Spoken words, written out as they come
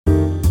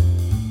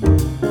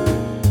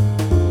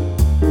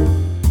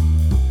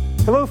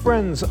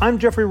friends. I'm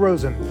Jeffrey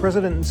Rosen,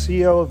 President and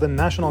CEO of the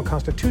National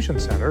Constitution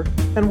Center,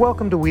 and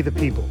welcome to We the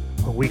People,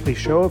 a weekly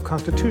show of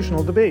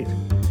constitutional debate.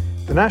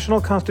 The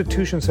National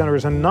Constitution Center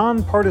is a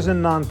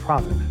nonpartisan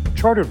nonprofit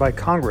chartered by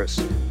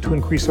Congress to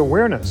increase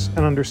awareness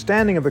and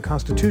understanding of the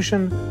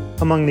Constitution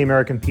among the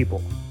American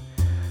people.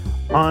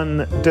 On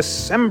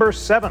December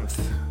 7th,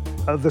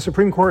 the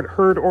Supreme Court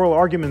heard oral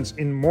arguments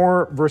in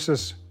Moore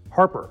versus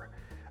Harper,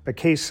 a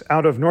case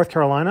out of North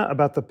Carolina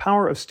about the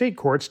power of state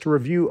courts to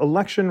review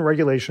election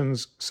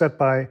regulations set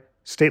by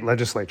state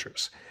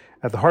legislatures.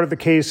 At the heart of the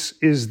case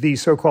is the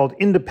so-called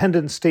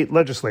independent state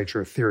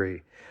legislature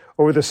theory.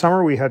 Over the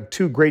summer, we had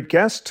two great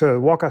guests to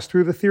walk us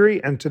through the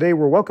theory, and today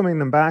we're welcoming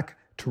them back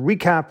to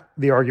recap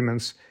the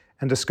arguments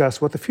and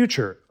discuss what the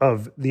future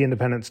of the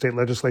independent state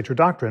legislature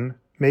doctrine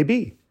may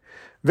be.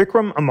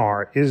 Vikram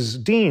Amar is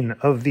Dean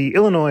of the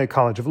Illinois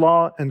College of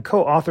Law and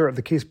co-author of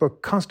the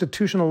casebook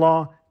Constitutional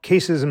Law,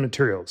 Cases and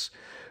Materials.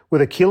 With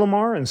Akhil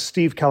Amar and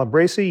Steve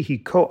Calabresi, he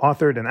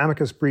co-authored an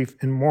amicus brief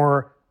in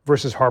Moore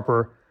versus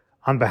Harper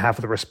on behalf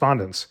of the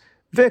respondents.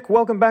 Vic,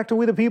 welcome back to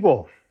We the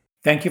People.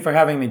 Thank you for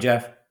having me,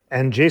 Jeff.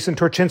 And Jason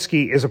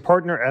Torchinsky is a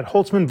partner at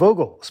Holtzman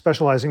Vogel,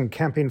 specializing in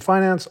campaign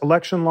finance,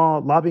 election law,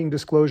 lobbying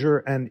disclosure,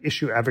 and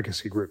issue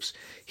advocacy groups.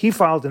 He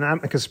filed an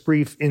amicus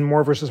brief in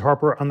Moore versus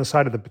Harper on the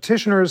side of the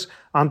petitioners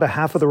on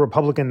behalf of the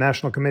Republican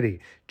National Committee.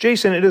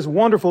 Jason, it is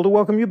wonderful to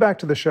welcome you back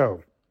to the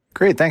show.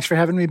 Great. Thanks for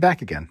having me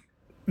back again.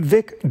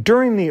 Vic,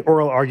 during the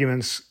oral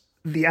arguments,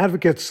 the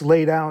advocates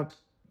laid out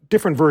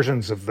different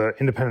versions of the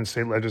independent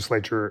state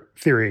legislature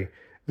theory.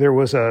 There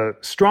was a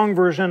strong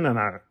version and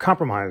a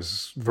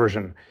compromise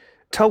version.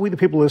 Tell We the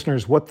People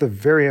listeners what the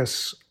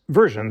various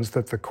versions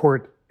that the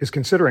court is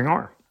considering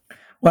are.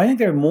 Well, I think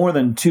there are more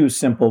than two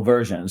simple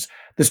versions.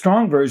 The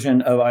strong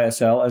version of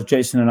ISL, as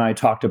Jason and I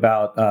talked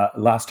about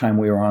last time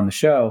we were on the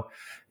show,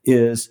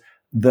 is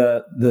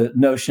the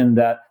notion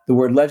that the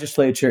word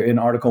legislature in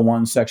Article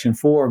 1, Section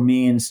 4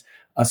 means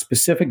a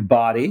specific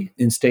body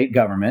in state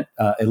government,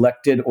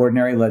 elected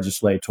ordinary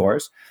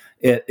legislators.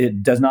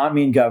 It does not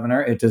mean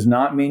governor. It does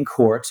not mean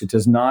courts. It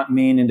does not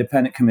mean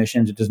independent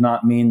commissions. It does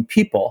not mean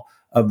people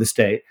of the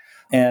state.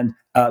 And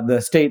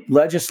the state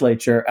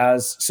legislature,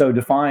 as so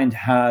defined,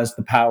 has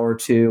the power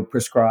to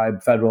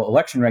prescribe federal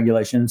election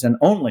regulations, and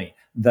only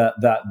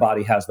that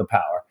body has the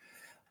power.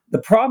 The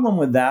problem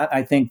with that,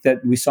 I think,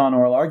 that we saw in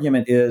oral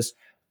argument is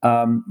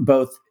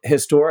both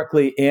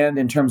historically and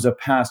in terms of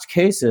past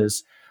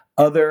cases,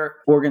 other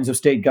organs of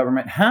state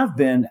government have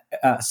been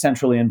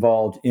centrally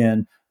involved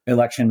in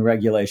election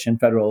regulation,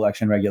 federal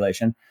election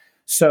regulation.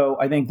 So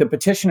I think the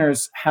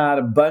petitioners had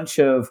a bunch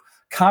of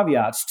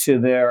caveats to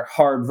their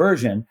hard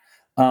version.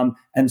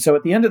 And so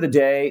at the end of the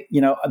day,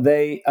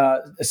 they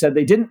said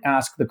they didn't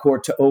ask the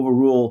court to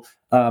overrule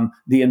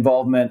the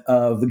involvement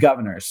of the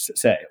governors,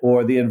 say,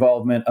 or the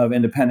involvement of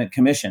independent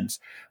commissions.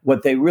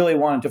 What they really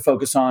wanted to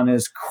focus on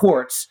is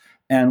courts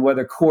and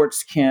whether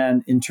courts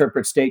can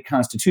interpret state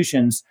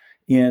constitutions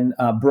in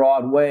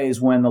broad ways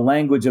when the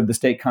language of the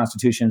state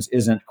constitutions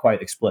isn't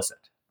quite explicit.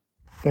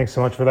 Thanks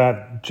so much for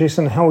that.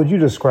 Jason, how would you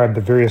describe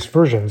the various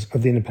versions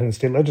of the independent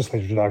state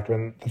legislature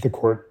doctrine that the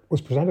court was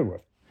presented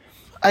with?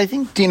 I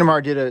think Dean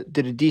Amar did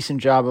a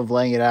decent job of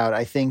laying it out.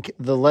 I think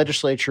the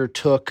legislature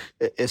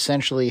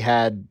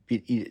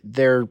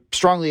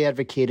strongly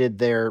advocated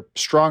their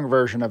strong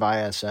version of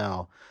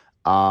ISL,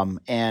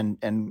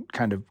 and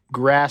kind of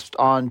grasped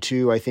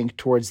onto, I think,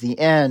 towards the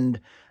end,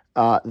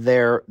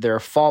 their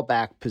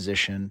fallback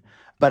position.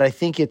 But I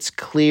think it's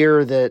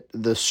clear that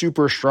the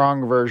super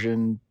strong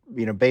version,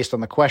 based on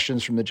the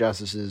questions from the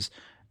justices,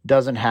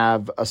 doesn't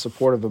have a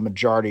support of a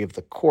majority of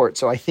the court.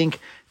 So I think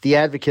the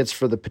advocates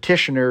for the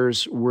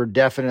petitioners were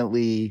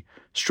definitely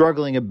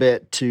struggling a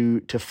bit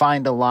to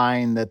find a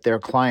line that their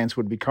clients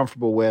would be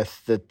comfortable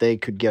with, that they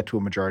could get to a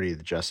majority of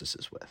the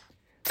justices with.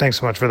 Thanks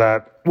so much for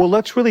that. Well,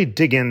 let's really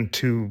dig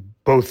into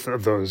both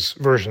of those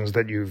versions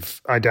that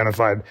you've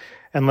identified.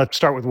 And let's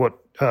start with what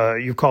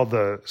you called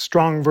the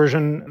strong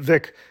version.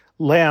 Vic,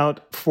 lay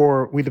out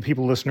for We the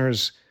People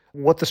listeners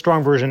what the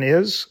strong version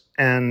is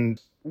and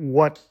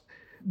what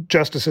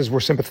justices were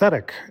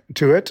sympathetic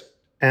to it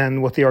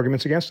and what the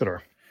arguments against it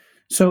are.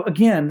 So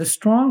again, the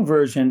strong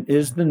version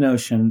is the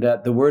notion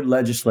that the word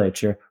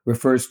legislature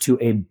refers to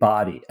a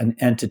body, an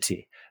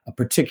entity, a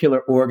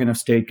particular organ of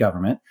state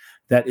government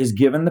that is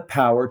given the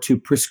power to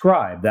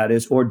prescribe, that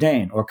is,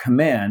 ordain or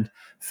command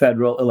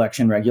federal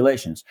election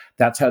regulations.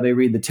 That's how they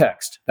read the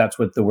text. That's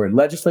what the word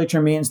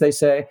legislature means, they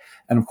say.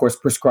 And of course,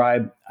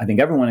 prescribe, I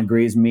think everyone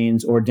agrees,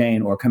 means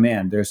ordain or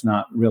command. There's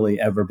not really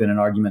ever been an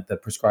argument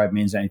that prescribe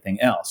means anything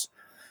else.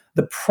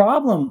 The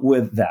problem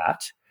with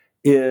that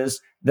is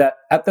that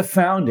at the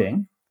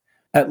founding,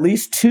 at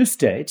least two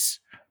states,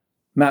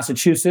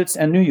 Massachusetts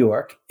and New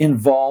York,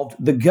 involved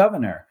the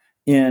governor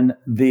in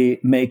the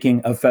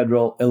making of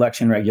federal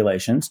election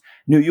regulations.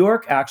 New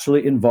York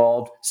actually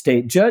involved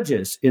state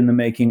judges in the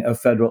making of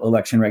federal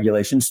election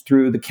regulations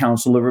through the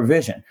Council of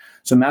Revision.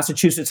 So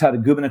Massachusetts had a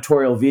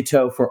gubernatorial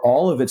veto for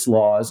all of its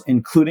laws,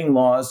 including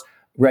laws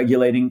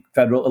regulating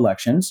federal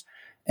elections.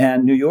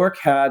 And New York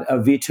had a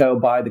veto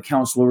by the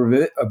Council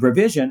of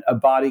Revision, a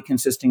body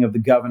consisting of the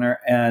governor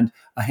and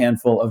a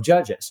handful of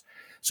judges.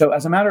 So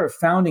as a matter of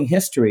founding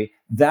history,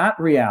 that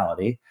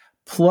reality,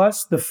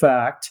 plus the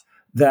fact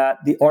that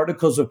the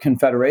Articles of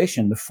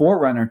Confederation, the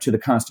forerunner to the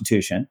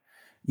Constitution,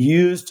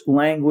 used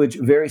language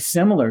very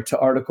similar to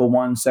Article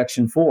 1,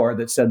 Section 4,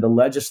 that said the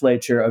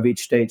legislature of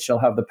each state shall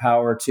have the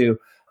power to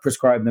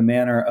prescribe the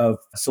manner of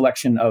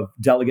selection of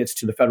delegates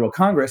to the federal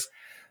Congress.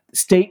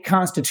 State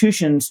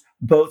constitutions,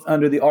 both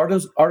under the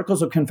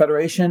Articles of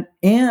Confederation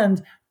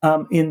and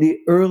in the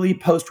early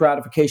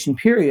post-ratification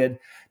period,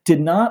 did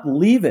not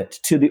leave it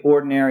to the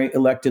ordinary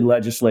elected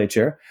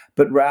legislature,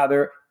 but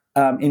rather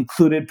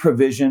included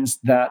provisions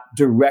that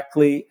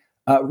directly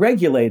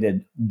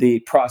regulated the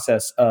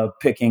process of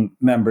picking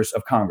members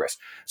of Congress.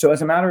 So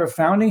as a matter of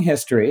founding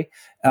history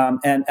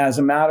and as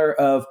a matter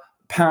of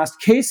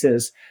past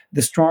cases,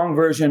 the strong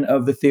version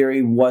of the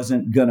theory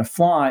wasn't going to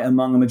fly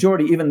among a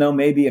majority, even though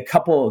maybe a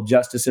couple of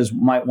justices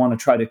might want to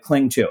try to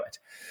cling to it.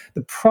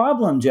 The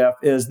problem, Jeff,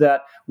 is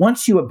that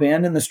once you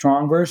abandon the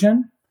strong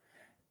version,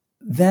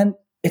 then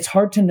it's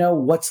hard to know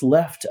what's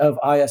left of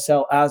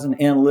ISL as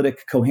an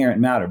analytic,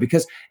 coherent matter.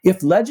 Because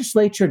if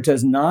legislature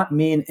does not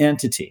mean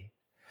entity,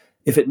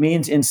 if it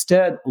means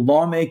instead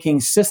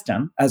lawmaking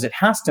system, as it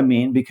has to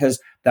mean, because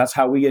that's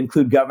how we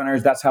include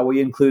governors, that's how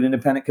we include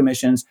independent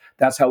commissions,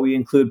 that's how we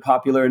include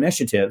popular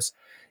initiatives.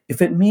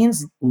 If it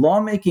means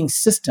lawmaking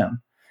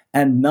system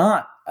and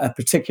not a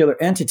particular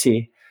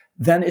entity,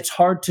 then it's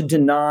hard to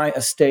deny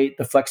a state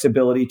the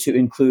flexibility to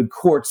include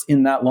courts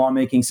in that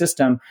lawmaking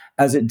system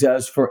as it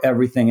does for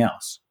everything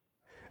else.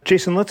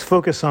 Jason, let's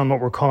focus on what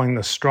we're calling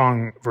the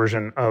strong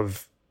version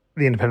of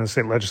the independent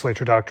state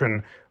legislature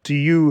doctrine. Do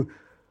you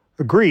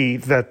agree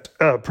that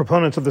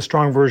proponents of the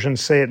strong version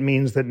say it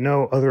means that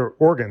no other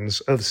organs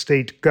of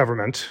state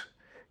government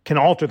can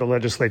alter the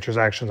legislature's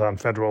actions on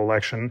federal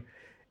election?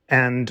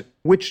 And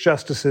which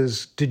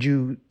justices did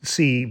you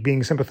see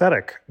being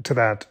sympathetic to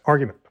that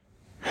argument?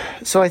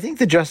 So I think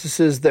the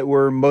justices that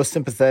were most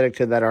sympathetic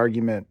to that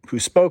argument, who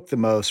spoke the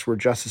most, were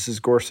Justices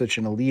Gorsuch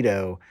and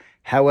Alito.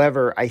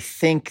 However, I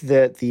think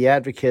that the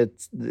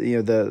advocates,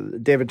 the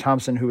David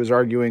Thompson, who was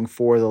arguing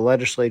for the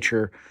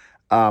legislature,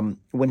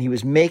 when he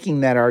was making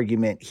that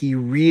argument, he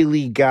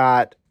really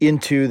got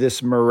into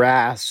this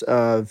morass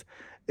of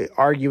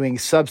arguing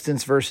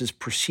substance versus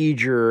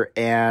procedure,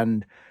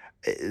 and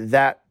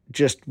that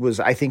just was,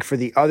 I think, for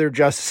the other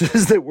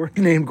justices that were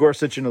named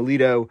Gorsuch and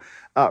Alito,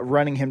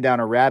 running him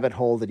down a rabbit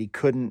hole that he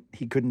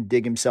couldn't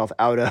dig himself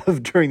out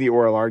of during the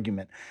oral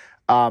argument,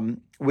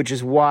 which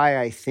is why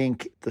I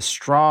think the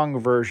strong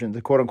version,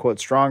 the quote-unquote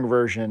strong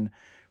version,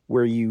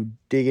 where you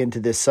dig into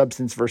this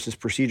substance versus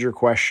procedure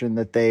question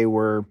that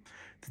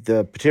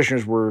the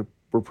petitioners were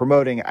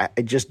promoting,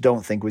 I just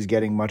don't think was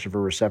getting much of a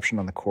reception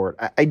on the court.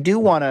 I do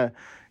want to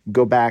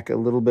go back a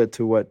little bit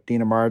to what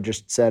Dean Amar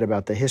just said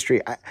about the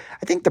history. I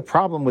think the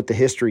problem with the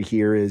history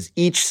here is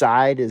each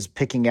side is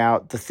picking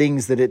out the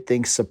things that it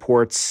thinks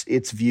supports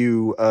its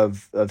view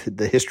of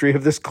the history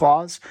of this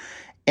clause.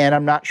 And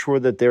I'm not sure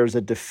that there's a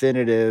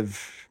definitive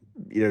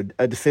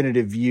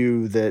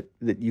view that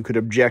you could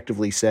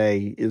objectively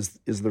say is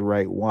the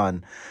right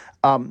one.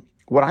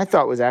 What I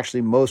thought was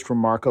actually most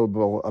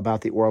remarkable about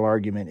the oral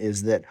argument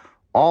is that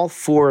all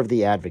four of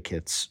the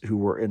advocates who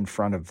were in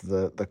front of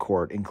the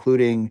court,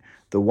 including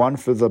the one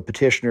for the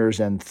petitioners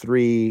and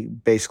three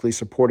basically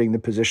supporting the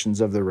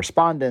positions of the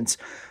respondents,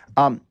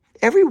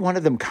 every one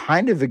of them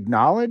kind of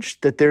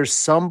acknowledged that there's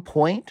some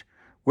point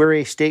where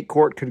a state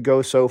court could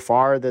go so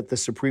far that the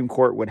Supreme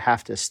Court would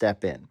have to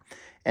step in.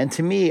 And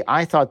to me,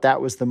 I thought that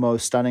was the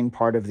most stunning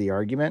part of the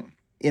argument.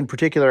 In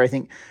particular, I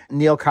think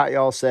Neil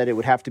Katyal said it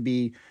would have to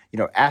be,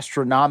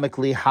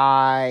 astronomically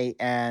high,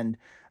 and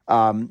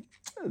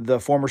the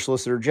former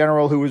Solicitor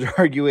General who was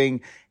arguing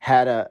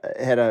had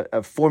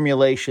a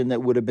formulation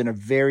that would have been a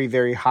very,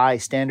 very high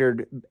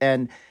standard,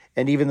 and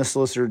even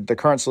the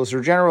current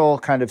Solicitor General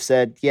kind of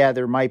said, yeah,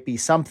 there might be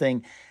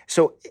something.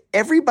 So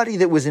everybody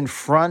that was in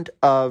front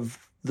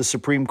of the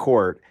Supreme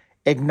Court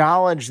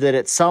acknowledged that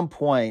at some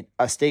point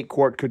a state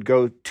court could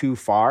go too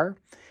far.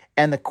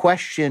 And the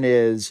question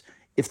is,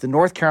 if the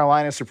North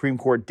Carolina Supreme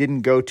Court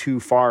didn't go too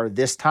far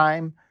this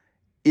time,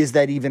 is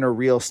that even a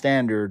real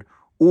standard?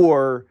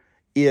 Or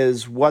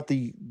is what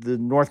the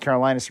North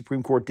Carolina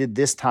Supreme Court did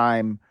this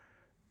time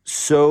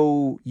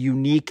so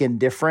unique and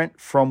different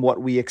from what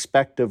we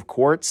expect of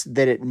courts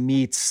that it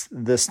meets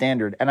the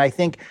standard? And I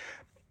think,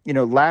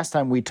 last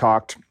time we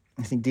talked,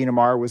 I think Dean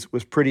Amar was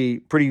pretty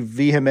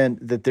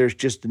vehement that there's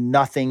just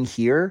nothing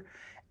here.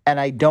 And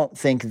I don't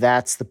think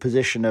that's the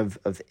position of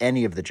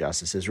any of the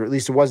justices, or at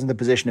least it wasn't the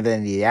position of any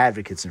of the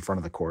advocates in front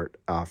of the court,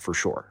 for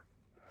sure.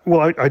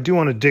 Well, I do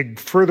want to dig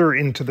further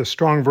into the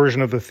strong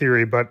version of the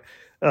theory, but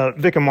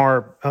Vic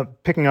Amar,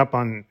 picking up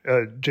on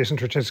Jason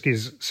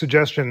Terchinsky's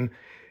suggestion,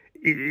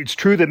 it's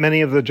true that many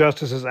of the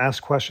justices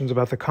asked questions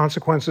about the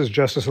consequences.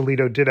 Justice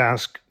Alito did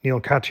ask Neil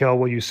Katyal,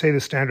 well, you say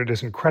the standard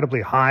is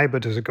incredibly high,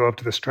 but does it go up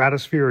to the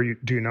stratosphere, or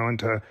do you know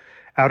into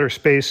outer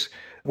space?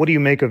 What do you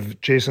make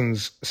of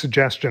Jason's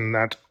suggestion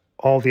that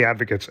all the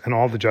advocates and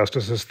all the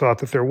justices thought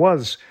that there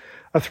was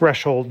a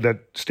threshold that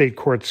state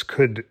courts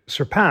could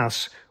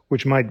surpass,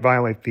 which might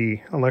violate the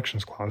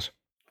Elections Clause.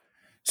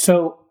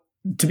 So,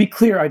 to be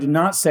clear, I did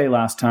not say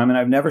last time, and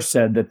I've never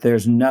said that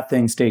there's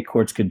nothing state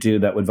courts could do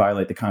that would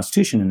violate the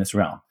Constitution in this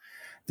realm.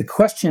 The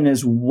question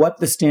is what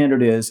the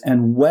standard is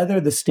and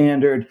whether the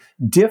standard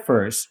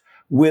differs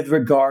with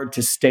regard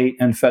to state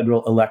and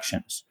federal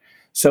elections.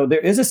 So there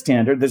is a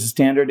standard. There's a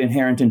standard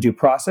inherent in due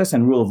process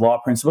and rule of law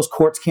principles.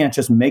 Courts can't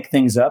just make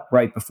things up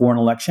right before an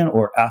election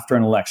or after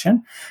an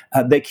election.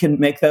 They can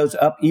make those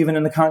up even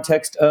in the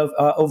context of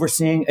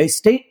overseeing a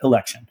state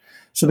election.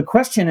 So the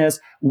question is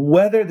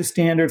whether the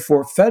standard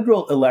for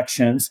federal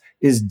elections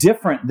is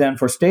different than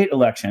for state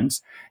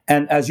elections.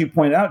 And as you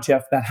pointed out,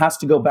 Jeff, that has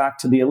to go back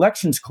to the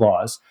Elections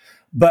Clause.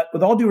 But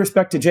with all due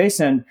respect to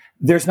Jason,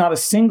 there's not a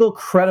single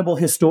credible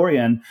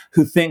historian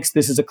who thinks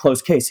this is a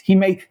close case. He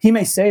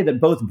may say that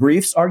both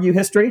briefs argue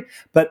history,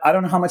 but I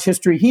don't know how much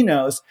history he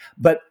knows.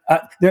 But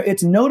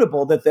it's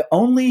notable that the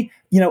only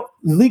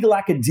legal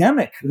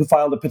academic who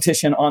filed a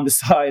petition on the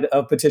side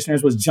of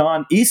petitioners was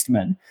John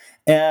Eastman,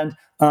 and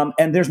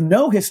there's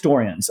no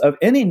historians of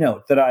any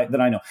note that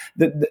I know.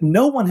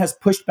 No one has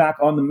pushed back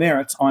on the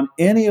merits on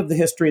any of the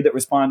history that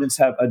respondents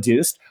have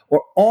adduced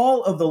or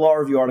all of the law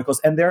review articles,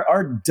 and there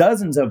are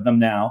dozens of them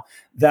now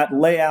that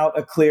lay out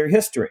a clear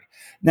history.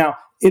 Now,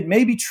 it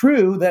may be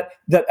true that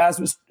as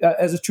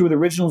is true with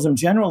originalism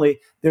generally,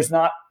 there's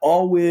not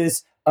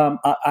always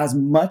as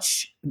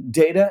much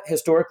data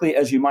historically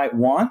as you might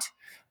want.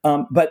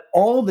 But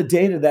all the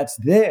data that's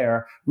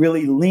there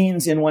really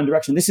leans in one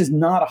direction. This is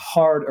not a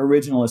hard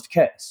originalist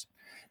case.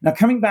 Now,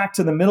 coming back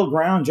to the middle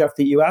ground, Jeff,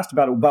 that you asked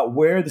about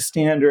where the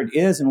standard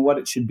is and what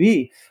it should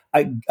be,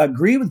 I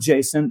agree with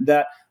Jason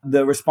that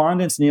the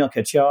respondents, Neil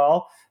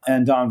Katyal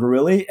and Don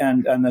Verrilli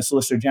and the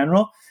Solicitor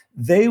General,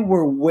 they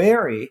were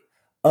wary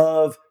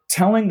of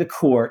telling the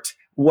court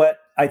what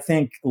I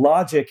think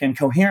logic and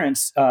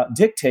coherence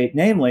dictate,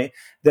 namely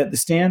that the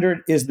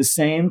standard is the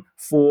same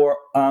for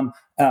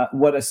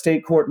what a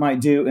state court might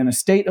do in a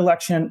state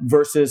election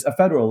versus a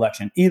federal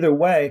election. Either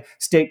way,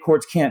 state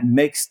courts can't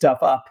make stuff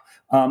up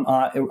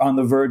on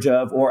the verge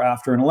of or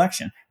after an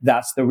election.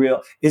 That's the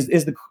real, is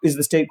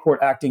the state court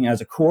acting as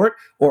a court,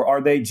 or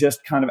are they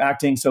just kind of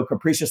acting so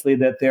capriciously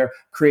that they're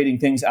creating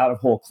things out of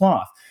whole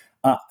cloth?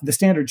 The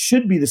standard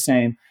should be the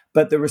same,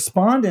 but the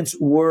respondents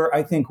were,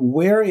 I think,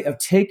 wary of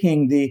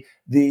taking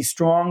the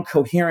strong,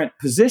 coherent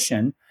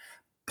position,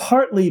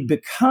 partly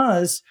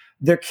because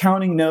they're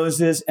counting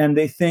noses and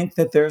they think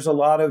that there's a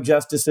lot of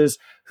justices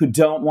who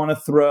don't want to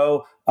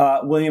throw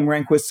William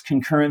Rehnquist's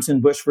concurrence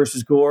in Bush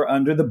versus Gore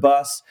under the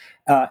bus,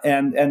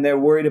 and they're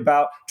worried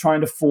about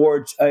trying to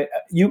forge.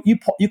 You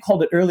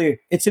called it earlier.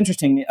 It's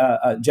interesting,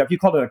 Jeff. You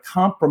called it a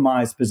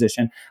compromise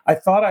position. I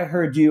thought I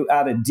heard you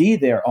add a D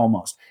there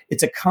almost.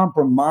 It's a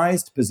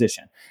compromised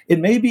position. It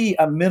may be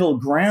a middle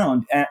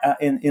ground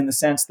in the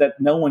sense that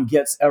no one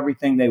gets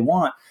everything they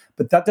want,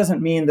 but that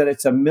doesn't mean that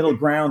it's a middle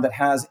ground that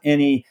has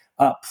any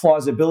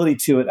plausibility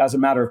to it as a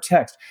matter of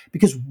text.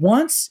 Because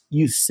once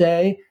you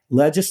say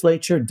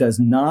legislature does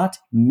not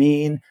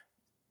mean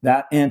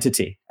that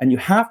entity, and you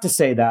have to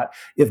say that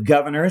if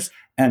governors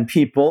and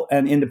people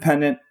and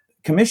independent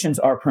commissions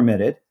are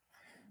permitted,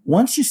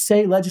 once you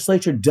say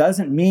legislature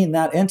doesn't mean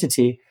that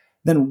entity,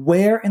 then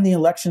where in the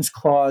Elections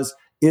Clause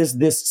is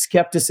this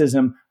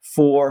skepticism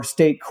for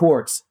state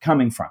courts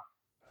coming from?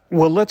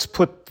 Well, let's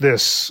put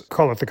this,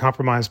 call it the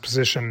compromise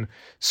position,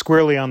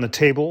 squarely on the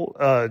table.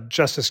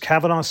 Justice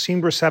Kavanaugh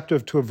seemed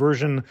receptive to a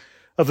version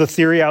of the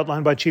theory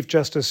outlined by Chief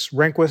Justice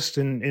Rehnquist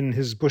in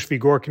his Bush v.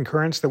 Gore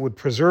concurrence that would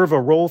preserve a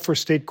role for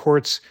state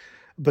courts,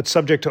 but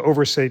subject to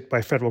oversight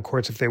by federal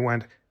courts if they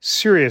went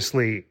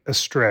seriously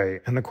astray.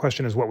 And the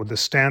question is, what would the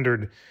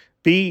standard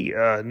be?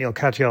 Neil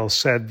Katyal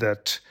said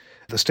that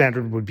the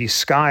standard would be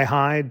sky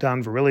high.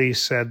 Don Verrilli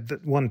said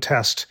that one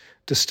test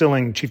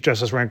distilling Chief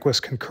Justice Rehnquist's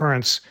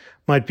concurrence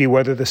might be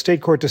whether the state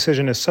court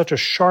decision is such a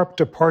sharp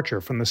departure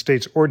from the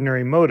state's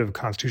ordinary mode of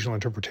constitutional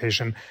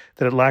interpretation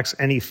that it lacks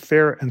any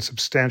fair and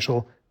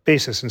substantial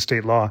basis in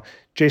state law.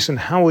 Jason,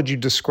 how would you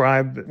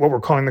describe what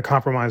we're calling the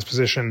compromise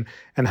position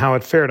and how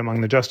it fared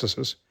among the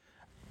justices?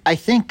 I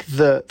think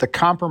the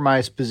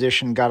compromise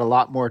position got a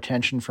lot more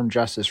attention from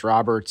Justice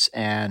Roberts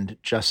and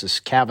Justice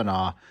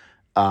Kavanaugh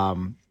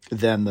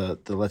than the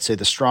let's say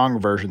the strong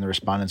version the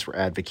respondents were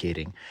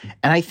advocating.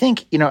 And I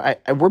think,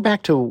 we're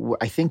back to,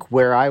 I think,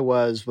 where I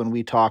was when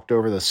we talked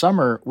over the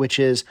summer, which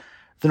is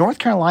the North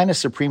Carolina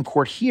Supreme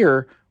Court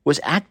here was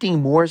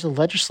acting more as a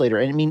legislator.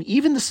 And I mean,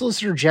 even the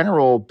Solicitor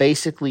General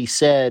basically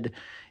said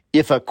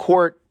if a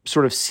court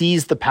sort of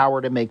seized the power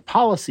to make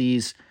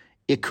policies,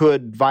 it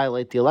could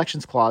violate the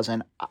Elections Clause.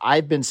 And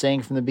I've been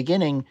saying from the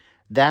beginning,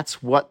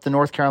 that's what the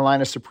North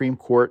Carolina Supreme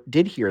Court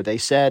did here. They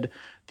said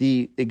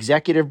the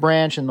executive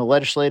branch and the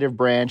legislative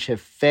branch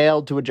have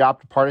failed to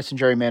adopt a partisan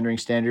gerrymandering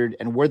standard,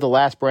 and we're the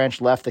last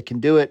branch left that can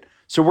do it,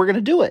 so we're going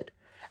to do it.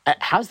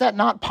 How's that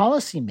not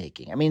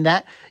policymaking? I mean,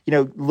 that,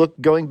 look,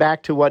 going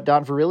back to what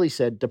Don Verrilli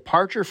said,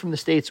 departure from the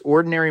state's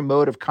ordinary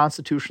mode of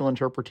constitutional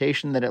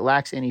interpretation that it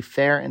lacks any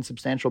fair and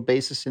substantial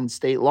basis in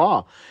state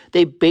law.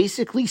 They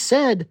basically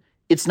said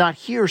it's not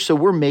here, so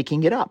we're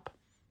making it up.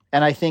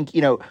 And I think,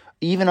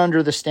 even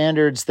under the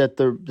standards that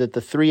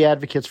the three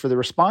advocates for the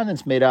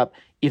respondents made up,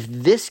 if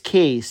this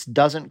case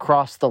doesn't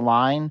cross the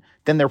line,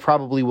 then there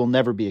probably will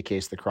never be a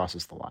case that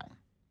crosses the line.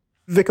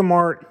 Vic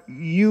Amar,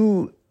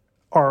 you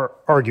are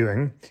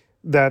arguing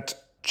that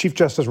Chief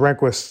Justice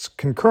Rehnquist's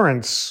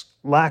concurrence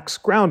lacks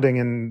grounding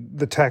in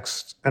the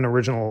text and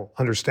original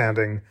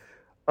understanding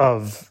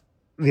of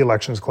the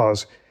Elections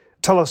Clause.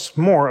 Tell us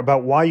more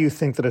about why you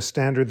think that a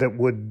standard that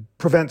would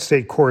prevent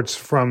state courts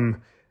from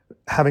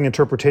having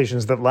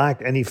interpretations that lack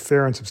any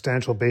fair and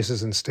substantial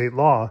basis in state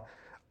law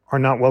are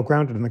not well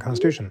grounded in the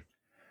Constitution.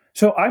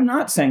 So I'm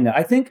not saying that.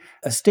 I think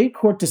a state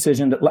court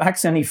decision that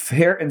lacks any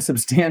fair and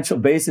substantial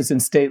basis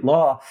in state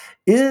law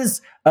is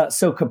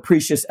so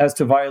capricious as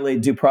to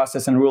violate due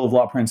process and rule of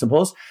law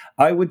principles.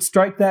 I would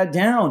strike that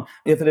down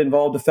if it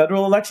involved a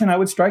federal election. I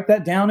would strike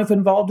that down if it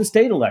involved a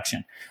state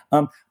election.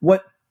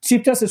 What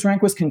Chief Justice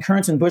Rehnquist's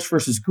concurrence in Bush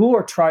versus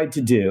Gore tried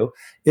to do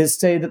is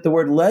say that the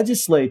word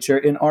legislature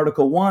in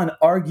Article 1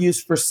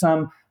 argues for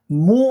some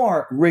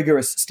more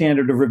rigorous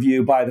standard of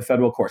review by the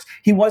federal courts.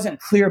 He wasn't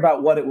clear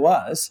about what it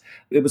was.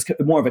 It was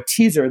more of a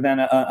teaser than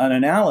an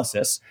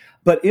analysis.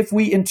 But if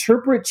we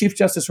interpret Chief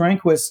Justice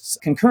Rehnquist's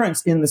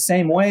concurrence in the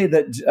same way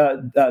that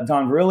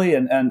Don Verrilli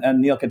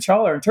and Neil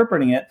Katyal are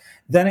interpreting it,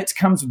 then it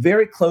comes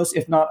very close,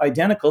 if not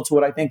identical, to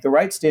what I think the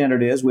right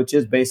standard is, which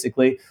is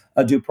basically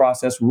a due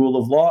process rule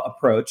of law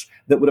approach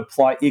that would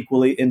apply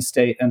equally in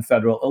state and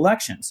federal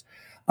elections.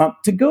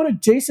 To go to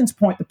Jason's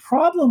point, the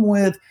problem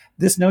with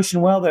this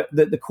notion, that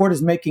the court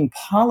is making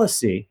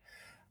policy,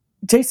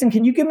 Jason,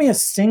 can you give me a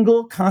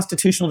single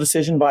constitutional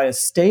decision by a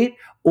state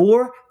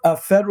or a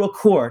federal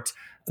court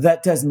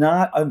that does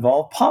not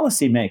involve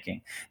policy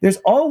making? There's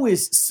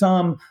always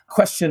some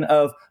question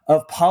of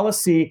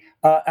policy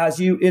as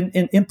you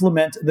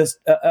implement this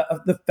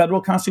the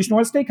federal constitution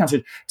or the state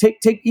constitution.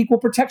 Take equal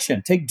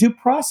protection, take due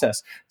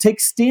process, take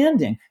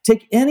standing,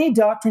 take any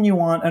doctrine you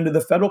want under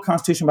the federal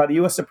constitution by the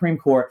U.S. Supreme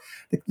Court.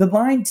 The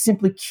line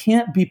simply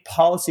can't be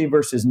policy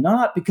versus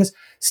not, because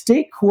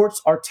state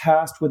courts are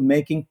tasked with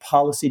making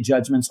policy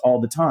judgments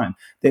all the time.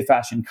 They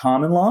fashion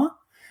common law.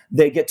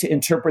 They get to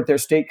interpret their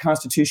state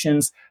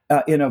constitutions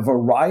in a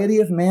variety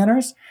of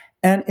manners.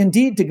 And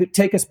indeed, to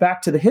take us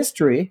back to the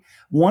history,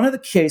 one of the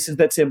cases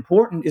that's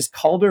important is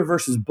Calder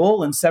versus Bull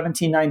in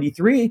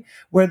 1793,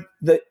 where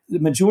the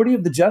majority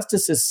of the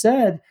justices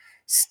said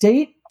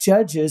state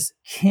judges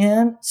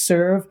can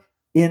serve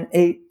in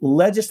a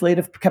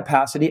legislative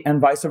capacity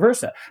and vice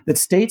versa, that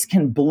states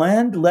can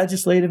blend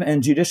legislative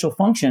and judicial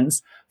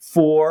functions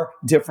for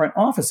different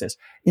offices.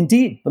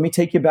 Indeed, let me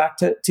take you back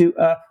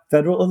to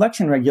federal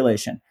election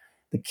regulation.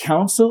 The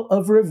Council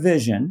of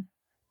Revision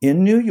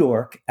in New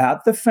York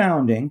at the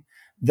founding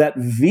that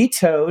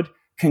vetoed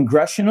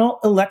congressional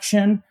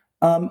election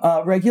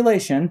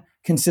regulation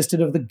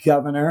consisted of the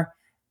governor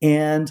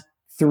and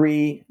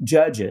 3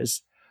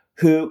 judges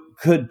who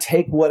could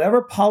take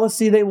whatever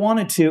policy they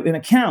wanted to in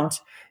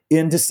account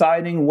in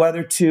deciding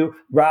whether to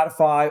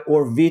ratify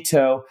or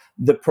veto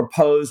the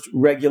proposed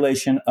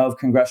regulation of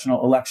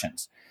congressional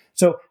elections.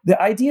 So the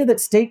idea that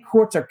state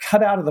courts are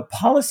cut out of the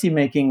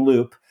policymaking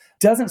loop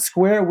doesn't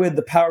square with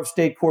the power of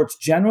state courts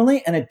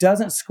generally, and it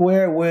doesn't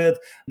square with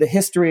the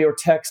history or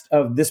text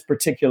of this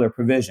particular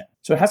provision.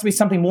 So it has to be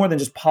something more than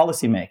just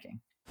policymaking.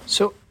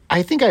 So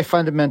I think I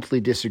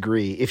fundamentally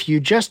disagree. If you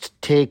just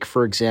take,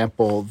 for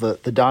example,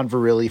 the Don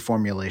Verrilli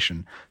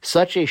formulation,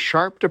 such a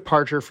sharp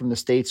departure from the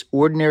state's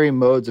ordinary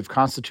modes of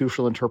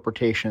constitutional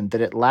interpretation that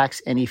it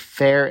lacks any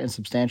fair and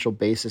substantial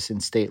basis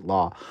in state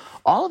law.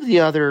 All of the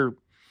other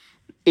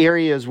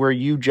areas where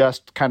you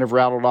just kind of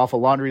rattled off a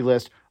laundry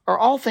list are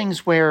all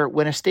things where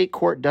when a state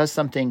court does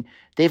something,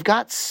 they've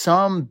got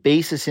some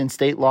basis in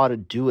state law to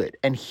do it.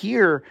 And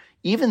here,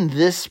 even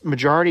this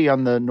majority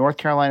on the North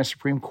Carolina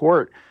Supreme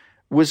Court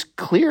was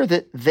clear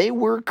that they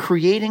were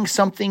creating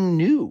something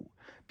new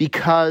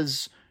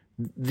because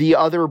the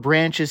other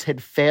branches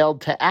had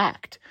failed to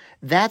act.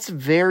 That's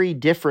very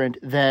different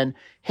than,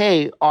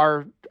 hey,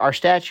 our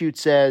statute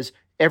says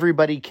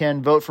everybody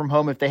can vote from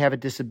home if they have a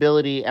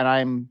disability, and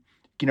I'm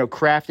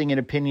crafting an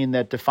opinion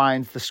that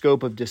defines the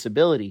scope of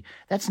disability.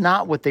 That's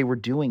not what they were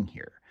doing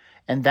here.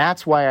 And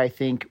that's why I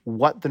think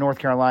what the North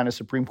Carolina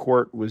Supreme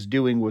Court was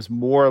doing was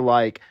more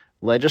like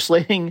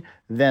legislating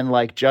than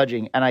like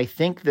judging. And I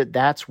think that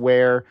that's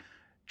where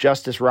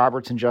Justice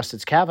Roberts and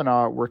Justice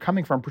Kavanaugh were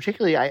coming from.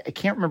 Particularly, I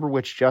can't remember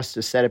which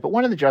justice said it, but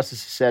one of the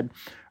justices said,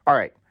 all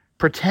right,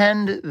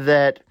 pretend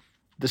that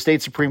the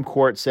state Supreme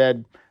Court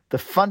said the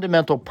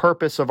fundamental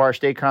purpose of our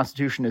state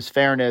constitution is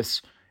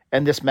fairness,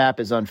 and this map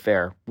is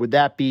unfair. Would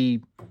that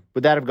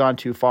have gone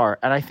too far?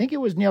 And I think it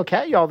was Neil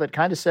Katyal that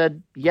kind of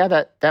said, yeah,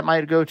 that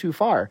might go too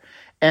far.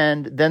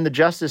 And then the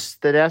justice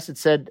that asked it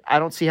said, I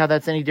don't see how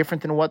that's any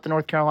different than what the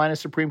North Carolina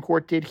Supreme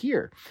Court did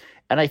here.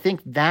 And I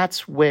think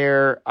that's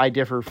where I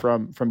differ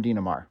from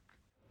Dina Maher.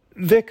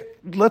 Vic,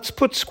 let's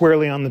put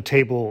squarely on the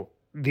table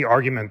the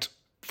argument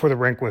for the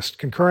Rehnquist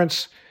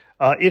concurrence.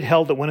 It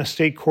held that when a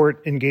state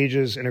court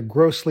engages in a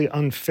grossly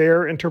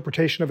unfair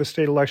interpretation of a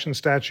state election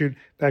statute,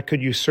 that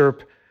could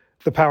usurp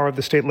the power of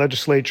the state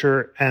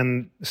legislature,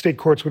 and state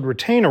courts would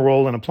retain a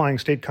role in applying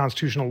state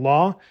constitutional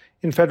law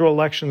in federal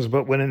elections,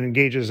 but when it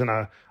engages in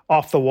a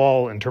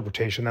off-the-wall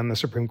interpretation, then the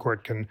Supreme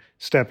Court can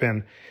step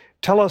in.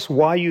 Tell us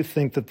why you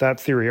think that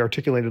theory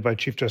articulated by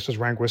Chief Justice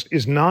Rehnquist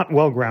is not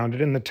well-grounded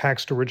in the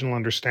text, original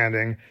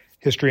understanding,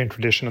 history, and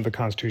tradition of the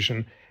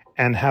Constitution,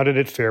 and how did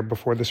it fare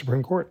before the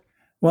Supreme Court?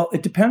 Well,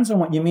 it depends on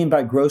what you mean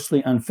by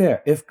grossly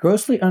unfair. If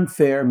grossly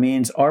unfair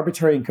means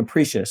arbitrary and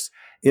capricious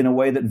in a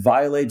way that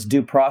violates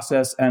due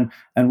process and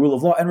rule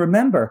of law, and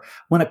remember,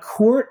 when a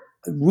court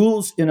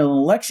rules in an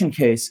election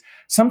case,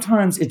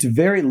 sometimes it's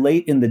very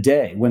late in the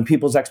day when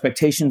people's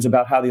expectations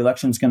about how the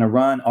election is going to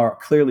run are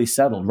clearly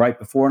settled right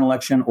before an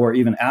election or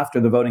even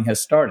after the voting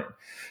has started.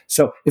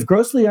 So if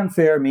grossly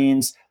unfair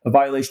means a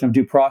violation of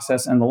due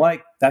process and the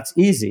like, that's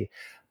easy.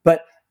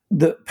 But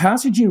the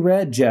passage you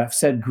read, Jeff,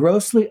 said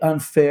grossly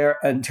unfair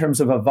in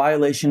terms of a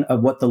violation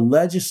of what the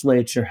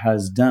legislature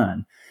has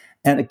done.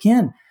 And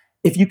again,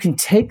 if you can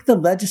take the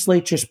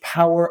legislature's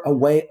power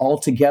away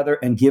altogether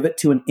and give it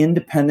to an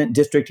independent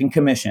district and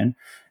commission,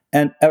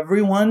 and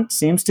everyone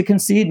seems to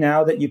concede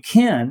now that you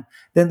can,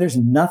 then there's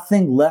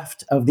nothing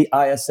left of the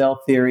ISL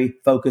theory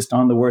focused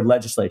on the word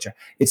legislature.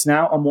 It's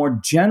now a more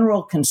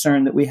general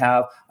concern that we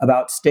have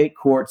about state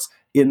courts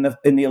in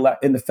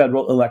the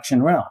federal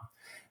election realm.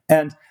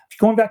 And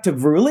going back to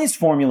Verrilli's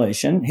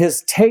formulation,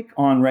 his take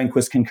on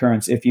Rehnquist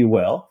concurrence, if you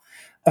will,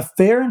 a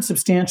fair and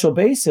substantial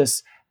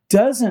basis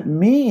doesn't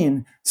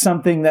mean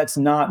something that's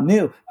not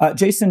new.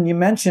 Jason, you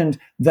mentioned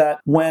that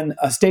when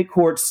state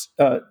courts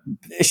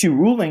issue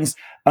rulings,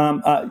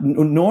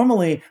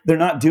 normally they're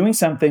not doing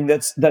something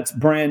that's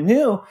brand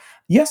new.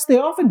 Yes, they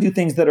often do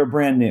things that are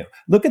brand new.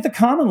 Look at the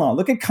common law,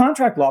 look at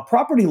contract law,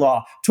 property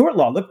law, tort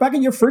law. Look back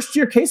at your first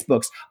year case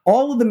books.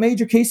 All of the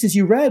major cases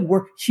you read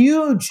were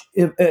huge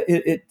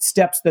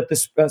steps that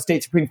the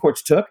state Supreme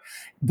Courts took,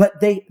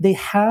 but they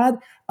had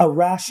a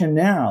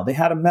rationale. They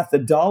had a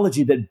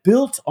methodology that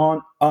built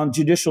on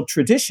judicial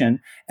tradition,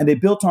 and they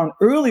built on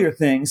earlier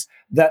things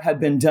that had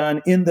been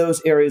done in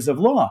those areas of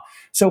law.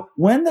 So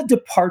when the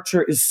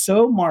departure is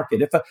so marked,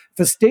 if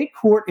a state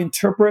court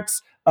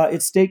interprets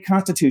its state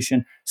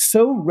constitution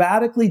so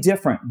radically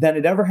different than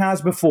it ever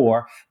has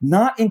before,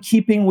 not in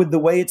keeping with the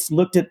way it's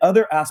looked at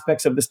other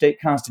aspects of the state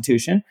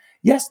constitution,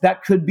 yes,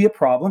 that could be a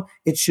problem.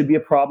 It should be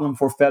a problem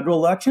for federal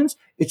elections.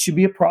 It should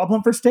be a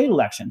problem for state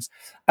elections.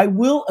 I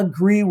will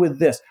agree with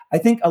this. I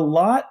think a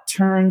lot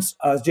turns,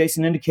 as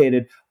Jason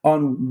indicated,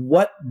 on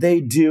what they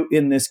do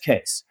in this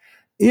case.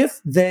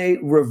 If they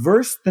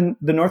reverse the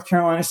North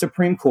Carolina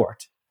Supreme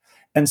Court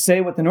and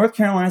say what the North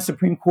Carolina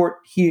Supreme Court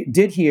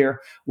did here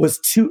was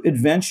too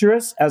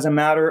adventurous as a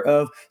matter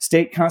of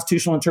state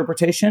constitutional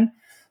interpretation,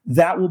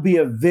 that will be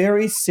a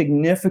very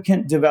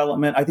significant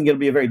development. I think it'll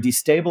be a very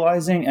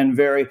destabilizing and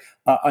very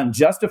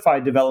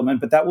unjustified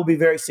development, but that will be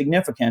very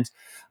significant.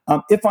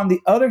 If, on the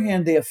other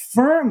hand, they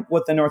affirm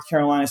what the North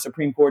Carolina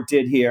Supreme Court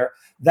did here,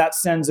 that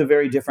sends a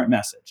very different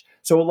message.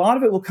 So a lot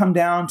of it will come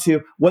down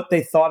to what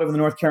they thought of the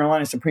North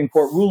Carolina Supreme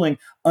Court ruling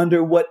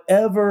under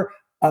whatever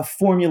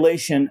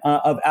formulation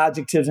of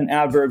adjectives and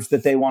adverbs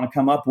that they want to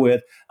come up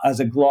with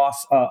as a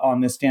gloss on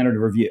this standard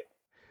of review.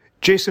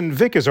 Jason,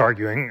 Vic is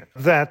arguing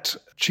that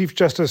Chief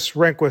Justice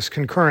Rehnquist's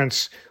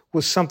concurrence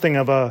was something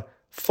of a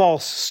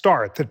false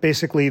start, that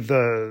basically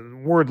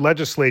the word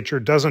legislature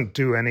doesn't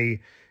do any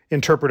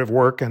interpretive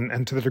work,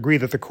 and to the degree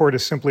that the court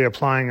is simply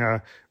applying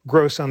a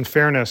gross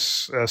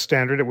unfairness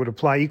standard, it would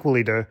apply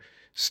equally to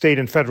state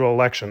and federal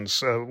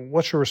elections.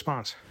 What's your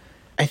response?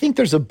 I think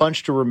there's a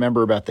bunch to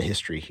remember about the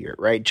history here,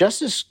 right?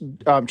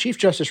 Chief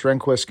Justice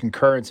Rehnquist's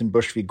concurrence in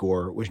Bush v.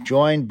 Gore was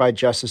joined by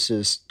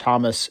Justices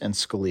Thomas and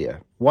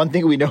Scalia. One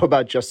thing we know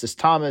about Justice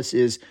Thomas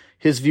is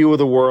his view of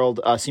the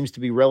world seems to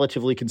be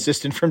relatively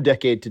consistent from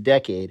decade to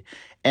decade.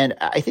 And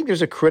I think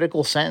there's a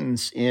critical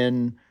sentence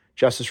in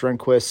Chief Justice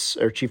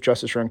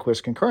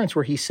Rehnquist's concurrence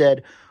where he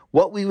said,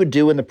 "What we would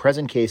do in the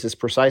present case is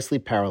precisely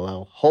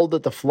parallel, hold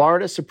that the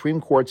Florida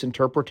Supreme Court's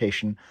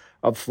interpretation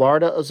of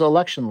Florida's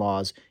election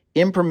laws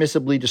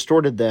impermissibly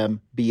distorted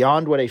them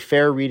beyond what a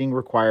fair reading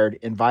required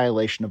in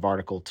violation of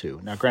Article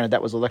 2. Now, granted,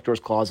 that was Electors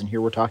Clause, and here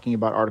we're talking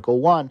about Article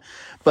 1.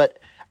 But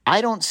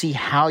I don't see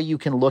how you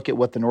can look at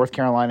what the North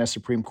Carolina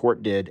Supreme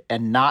Court did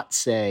and not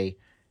say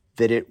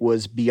that it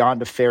was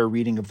beyond a fair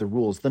reading of the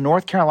rules. The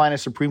North Carolina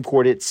Supreme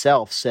Court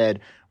itself said,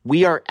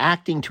 we are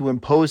acting to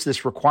impose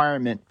this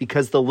requirement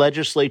because the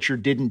legislature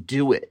didn't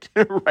do it,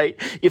 right?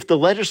 If the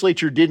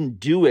legislature didn't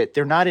do it,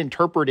 they're not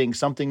interpreting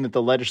something that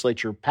the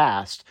legislature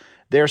passed.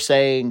 They're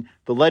saying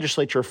the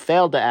legislature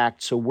failed to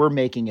act, so we're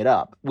making it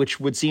up, which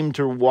would seem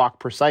to walk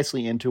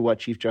precisely into what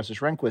Chief Justice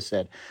Rehnquist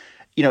said.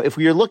 You know, if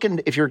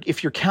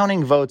you're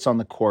counting votes on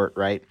the court,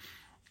 right,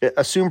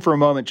 assume for a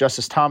moment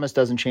Justice Thomas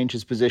doesn't change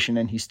his position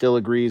and he still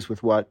agrees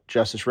with what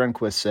Justice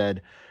Rehnquist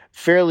said.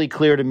 Fairly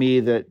clear to me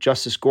that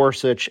Justice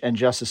Gorsuch and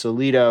Justice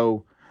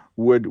Alito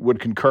would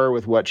concur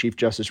with what Chief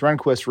Justice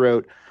Rehnquist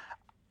wrote.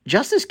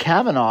 Justice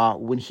Kavanaugh,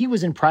 when he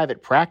was in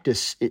private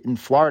practice in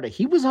Florida,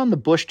 he was on the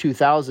Bush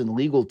 2000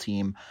 legal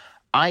team.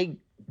 I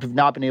have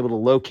not been able to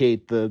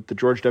locate the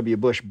George W.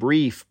 Bush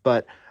brief,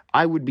 but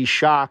I would be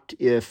shocked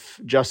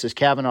if Justice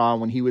Kavanaugh,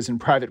 when he was in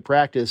private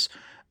practice,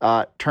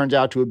 turns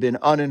out to have been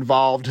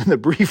uninvolved in the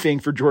briefing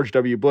for George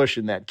W. Bush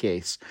in that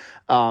case.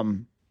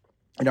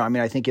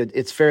 I think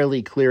it's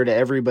fairly clear to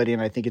everybody,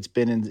 and I think it's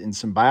been in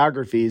some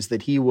biographies,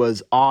 that he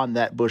was on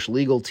that Bush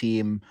legal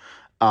team,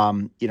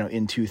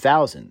 in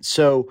 2000.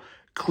 So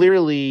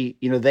clearly,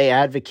 they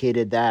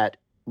advocated that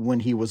when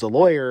he was a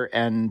lawyer,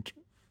 and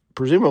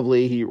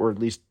presumably or at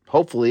least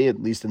hopefully,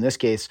 at least in this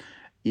case,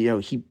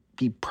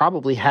 he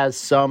probably has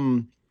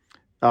some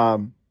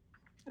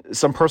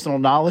personal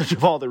knowledge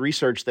of all the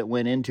research that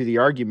went into the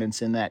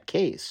arguments in that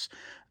case.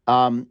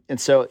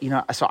 So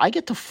I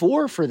get to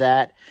 4 for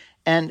that.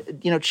 And,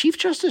 Chief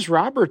Justice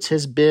Roberts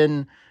has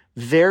been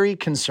very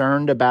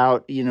concerned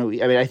about,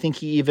 I think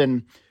he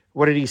even,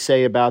 what did he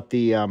say about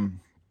the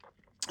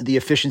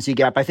efficiency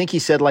gap? I think he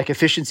said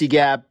efficiency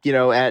gap,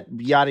 at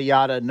yada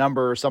yada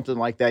number or something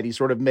like that. He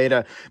sort of made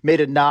a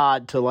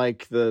nod to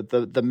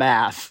the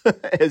math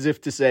as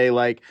if to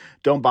say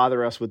don't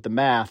bother us with the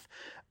math.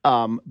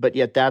 But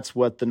yet that's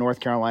what the North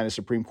Carolina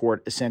Supreme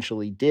Court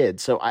essentially did.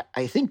 So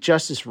I think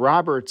Justice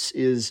Roberts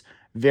is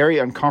very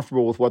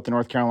uncomfortable with what the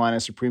North Carolina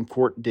Supreme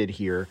Court did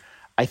here.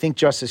 I think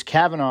Justice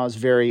Kavanaugh is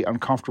very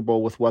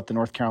uncomfortable with what the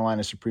North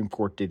Carolina Supreme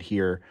Court did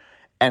here.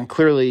 And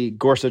clearly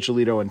Gorsuch,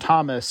 Alito, and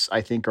Thomas, I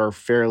think, are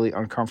fairly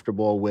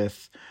uncomfortable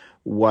with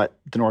what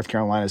the North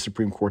Carolina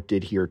Supreme Court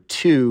did here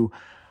too.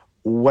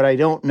 What I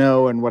don't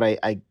know and what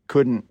I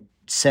couldn't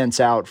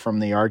sense out from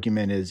the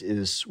argument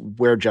is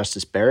where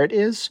Justice Barrett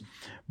is.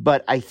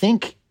 But I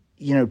think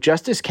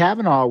Justice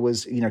Kavanaugh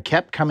was,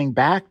 kept coming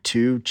back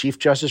to Chief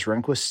Justice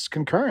Rehnquist's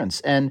concurrence,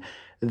 and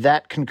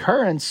that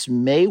concurrence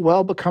may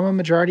well become a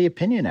majority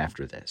opinion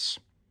after this.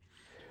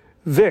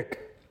 Vic,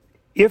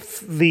 if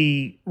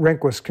the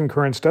Rehnquist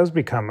concurrence does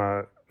become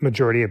a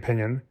majority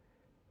opinion,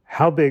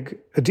 how big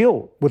a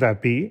deal would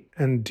that be?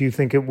 And do you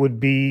think it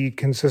would be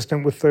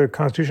consistent with the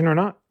Constitution or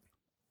not?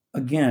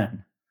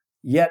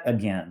 Yet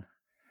again,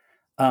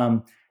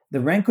 the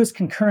Rehnquist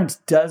concurrence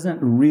doesn't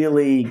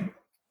really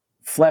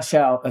flesh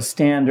out a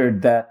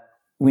standard that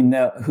we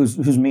know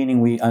whose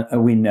meaning we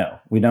know.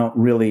 We don't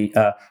really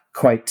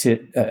quite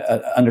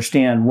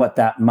understand what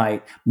that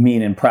might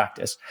mean in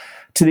practice.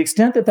 To the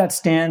extent that that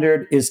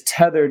standard is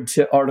tethered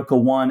to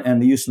Article 1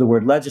 and the use of the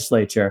word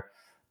legislature,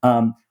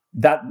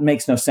 that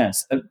makes no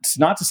sense. It's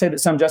not to say that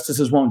some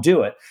justices won't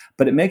do it,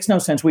 but it makes no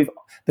sense.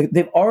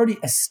 They've already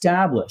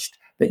established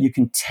that you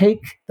can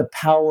take the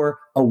power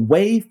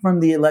away from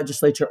the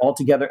legislature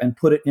altogether and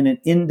put it in an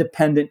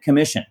independent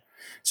commission.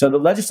 So the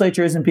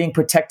legislature isn't being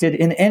protected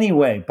in any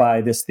way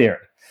by this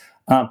theory.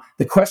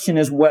 The question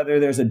is whether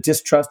there's a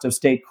distrust of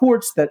state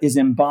courts that is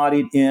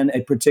embodied in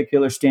a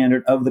particular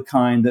standard of the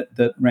kind that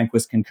the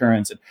Rehnquist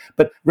concurrence.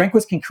 But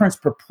Rehnquist concurrence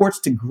purports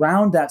to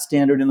ground that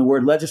standard in the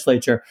word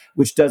legislature,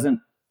 which doesn't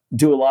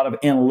do a lot of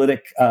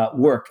analytic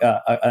work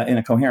in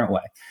a coherent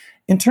way.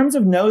 In terms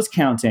of nose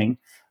counting,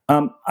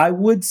 I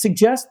would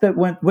suggest that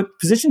what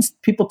positions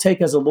people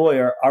take as a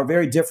lawyer are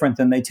very different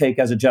than they take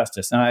as a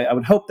justice. And I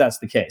would hope that's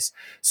the case.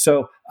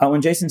 So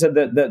when Jason said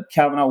that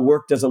Kavanaugh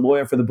worked as a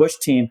lawyer for the Bush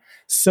team,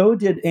 so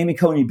did Amy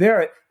Coney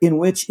Barrett, in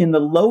which in the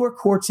lower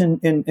courts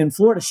in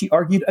Florida, she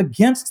argued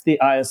against the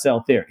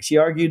ISL theory. She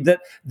argued that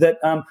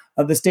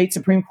the state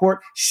Supreme Court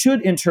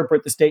should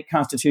interpret the state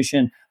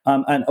constitution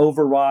and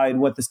override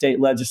what the state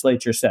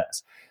legislature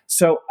says.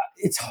 So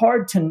it's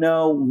hard to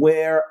know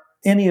where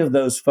any of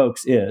those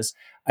folks is.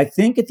 I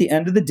think at the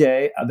end of the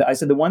day, I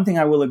said the one thing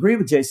I will agree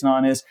with Jason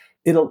on is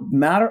it'll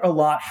matter a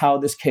lot how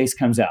this case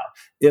comes out.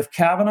 If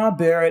Kavanaugh,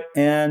 Barrett,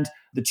 and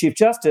the Chief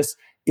Justice,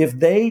 if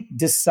they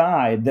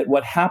decide that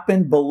what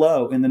happened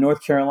below in the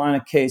North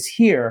Carolina case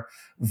here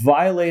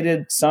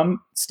violated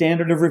some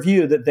standard of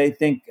review that they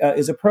think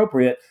is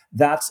appropriate,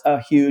 that's a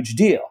huge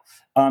deal.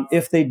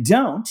 If they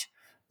don't,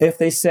 if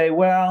they say,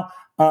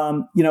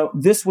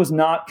 this was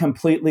not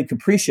completely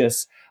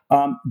capricious,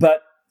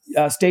 but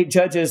state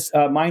judges,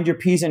 mind your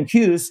P's and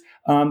Q's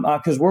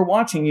because we're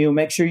watching you.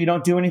 Make sure you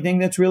don't do anything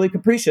that's really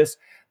capricious.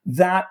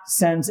 That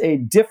sends a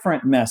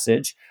different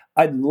message.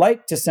 I'd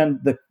like to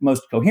send the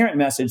most coherent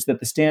message that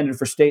the standard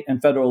for state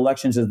and federal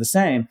elections is the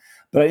same.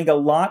 But I think a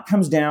lot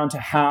comes down to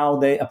how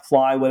they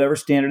apply whatever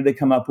standard they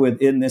come up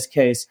with in this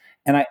case.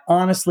 And I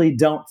honestly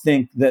don't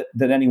think that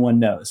anyone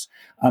knows.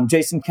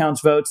 Jason counts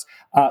votes.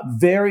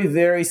 Very,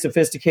 very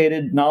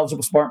sophisticated,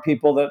 knowledgeable, smart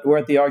people that were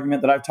at the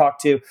argument that I've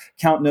talked to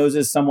count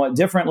noses somewhat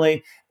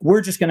differently.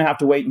 We're just going to have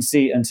to wait and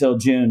see until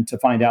June to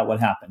find out what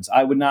happens.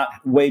 I would not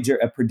wager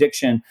a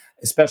prediction,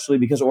 especially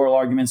because oral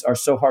arguments are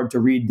so hard to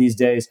read these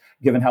days,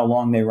 given how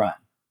long they run.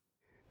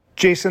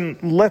 Jason,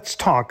 let's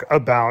talk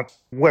about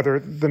whether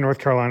the North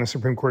Carolina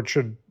Supreme Court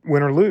should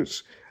win or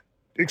lose.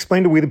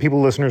 explain to We the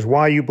People listeners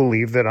why you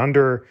believe that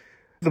under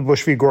the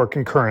Bush v. Gore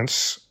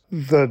concurrence,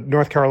 the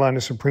North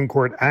Carolina Supreme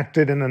Court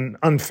acted in an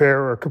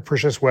unfair or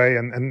capricious way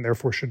and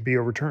therefore should be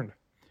overturned.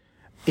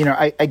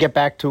 I get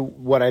back to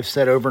what I've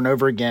said over and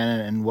over again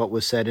and what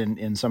was said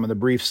in some of the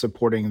briefs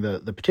supporting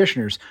the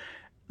petitioners.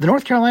 The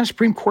North Carolina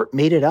Supreme Court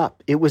made it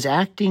up. It was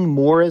acting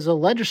more as a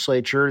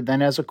legislature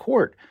than as a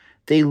court.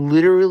 They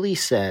literally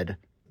said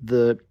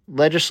the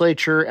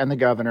legislature and the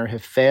governor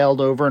have failed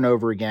over and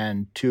over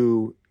again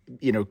to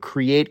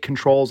create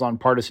controls on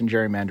partisan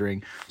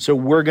gerrymandering. So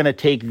we're going to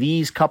take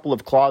these couple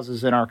of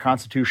clauses in our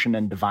Constitution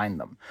and divine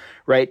them,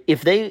 right?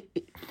 If they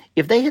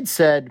had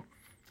said,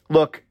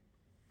 look,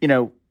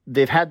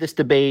 they've had this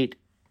debate.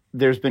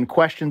 There's been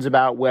questions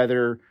about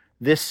whether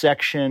this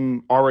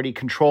section already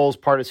controls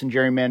partisan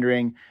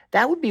gerrymandering.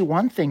 That would be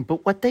one thing.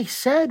 But what they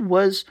said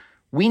was,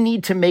 we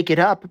need to make it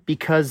up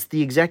because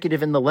the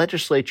executive and the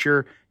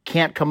legislature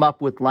can't come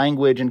up with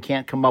language and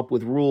can't come up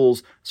with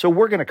rules. So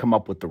we're going to come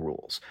up with the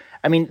rules.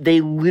 I mean,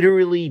 they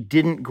literally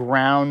didn't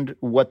ground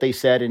what they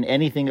said in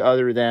anything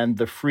other than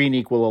the free and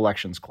equal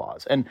elections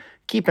clause. And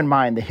keep in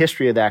mind the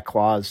history of that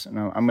clause. And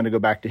I'm going to go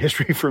back to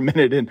history for a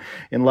minute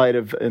in light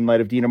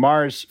of Dina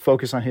Maher's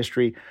focus on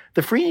history.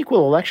 The free and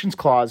equal elections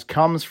clause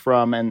comes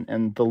from,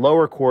 and the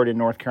lower court in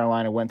North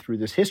Carolina went through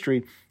this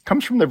history,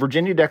 comes from the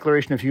Virginia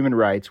Declaration of Human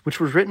Rights, which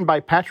was written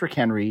by Patrick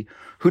Henry,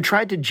 who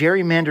tried to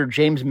gerrymander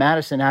James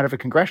Madison out of a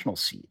congressional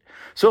seat.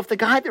 So if the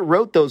guy that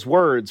wrote those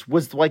words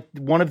was like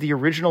one of the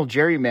original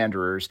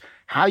gerrymanderers,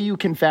 how you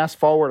can fast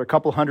forward a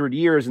couple hundred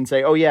years and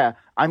say, oh yeah,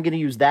 I'm going to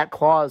use that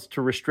clause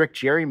to restrict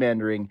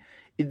gerrymandering.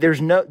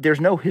 There's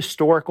no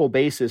historical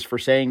basis for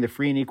saying the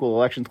free and equal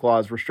elections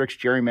clause restricts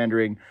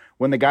gerrymandering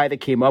when the guy that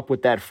came up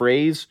with that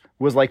phrase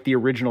was like the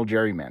original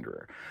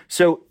gerrymanderer.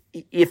 So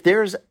if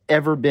there's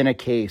ever been a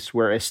case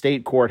where a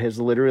state court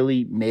has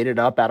literally made it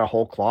up out of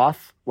whole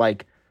cloth,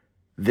 like,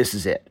 this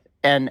is it.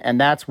 And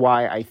that's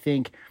why I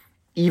think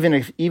even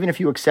if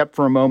you accept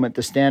for a moment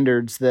the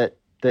standards that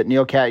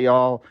Neil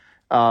Katyal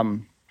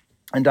and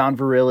Don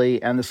Verrilli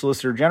and the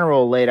Solicitor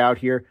General laid out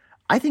here,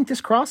 I think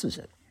this crosses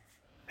it.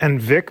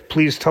 And Vic,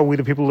 please tell We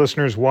the People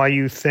listeners why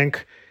you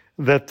think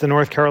that the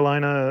North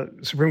Carolina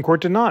Supreme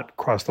Court did not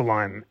cross the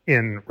line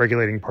in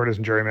regulating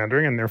partisan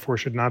gerrymandering and therefore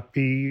should not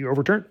be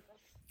overturned.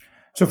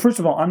 So first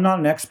of all, I'm not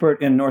an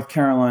expert in North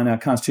Carolina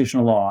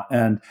constitutional law,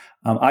 and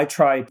I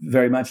try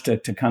very much to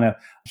kind of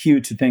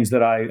hew to things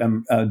that I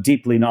am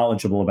deeply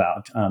knowledgeable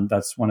about.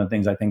 That's one of the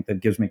things I think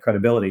that gives me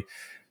credibility.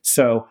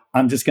 So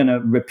I'm just going to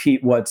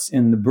repeat what's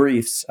in the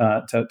briefs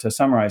to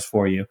summarize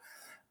for you.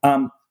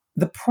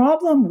 The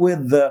problem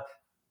with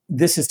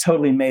this is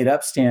totally made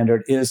up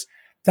standard is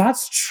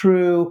that's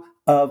true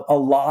of a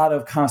lot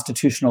of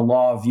constitutional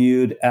law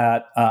viewed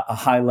at a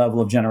high level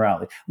of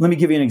generality. Let me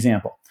give you an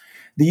example.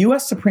 The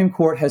U.S. Supreme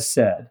Court has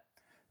said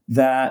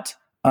that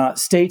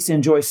states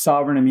enjoy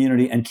sovereign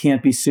immunity and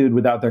can't be sued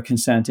without their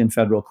consent in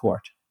federal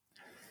court.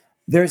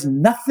 There's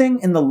nothing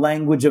in the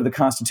language of the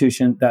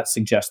Constitution that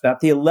suggests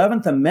that. The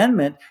 11th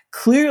Amendment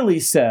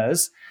clearly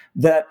says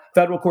that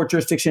federal court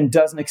jurisdiction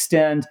doesn't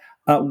extend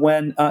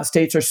when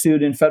states are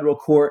sued in federal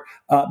court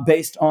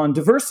based on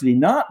diversity,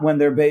 not when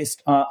they're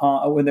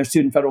when they're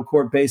sued in federal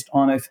court based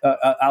on an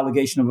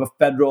allegation of a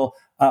federal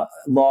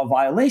law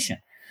violation.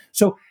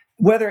 So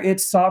whether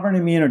it's sovereign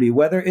immunity,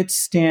 whether it's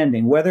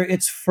standing, whether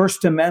it's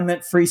First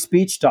Amendment free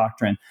speech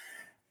doctrine,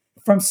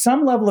 from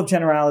some level of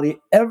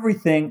generality,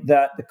 everything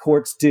that the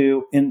courts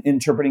do in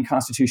interpreting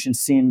Constitution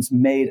seems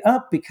made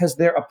up because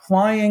they're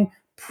applying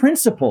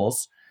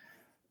principles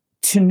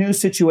to new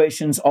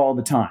situations all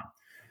the time.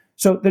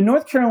 So the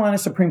North Carolina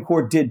Supreme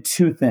Court did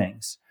two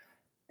things.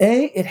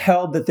 A, it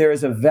held that there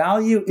is a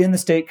value in the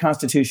state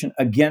constitution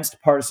against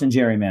partisan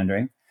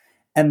gerrymandering.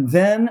 And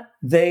then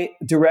they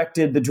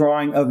directed the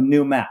drawing of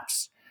new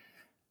maps.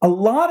 A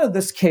lot of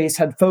this case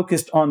had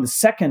focused on the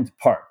second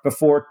part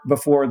before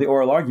the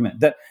oral argument,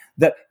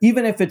 that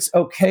even if it's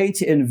okay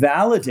to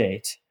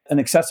invalidate an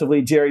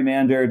excessively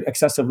gerrymandered,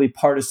 excessively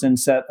partisan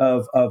set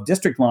of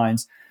district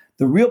lines,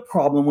 the real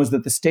problem was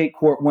that the state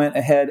court went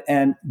ahead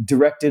and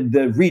directed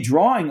the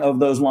redrawing of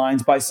those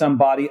lines by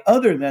somebody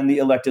other than the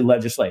elected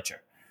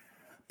legislature.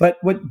 But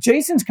what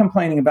Jason's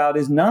complaining about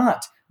is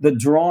not the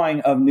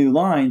drawing of new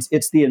lines,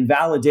 it's the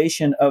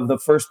invalidation of the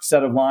first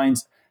set of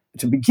lines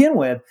to begin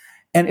with.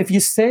 And if you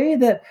say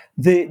that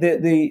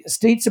the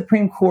state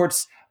Supreme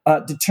Court's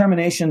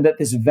determination that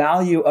this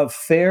value of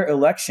fair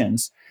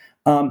elections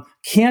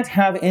can't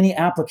have any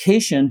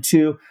application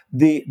to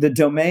the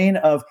domain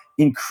of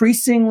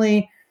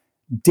increasingly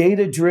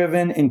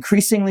data-driven,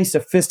 increasingly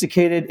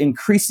sophisticated,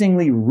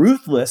 increasingly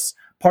ruthless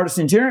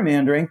partisan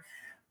gerrymandering,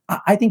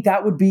 I think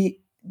that would be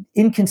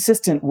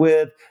inconsistent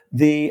with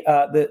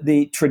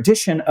the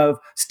tradition of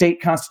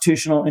state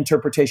constitutional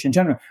interpretation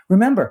generally.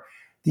 Remember,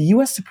 the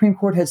U.S. Supreme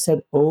Court has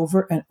said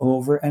over and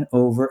over and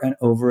over and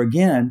over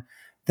again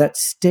that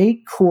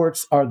state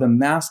courts are the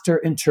master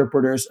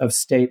interpreters of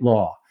state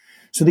law.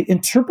 So the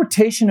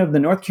interpretation of the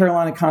North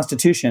Carolina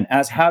Constitution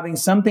as having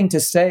something to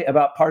say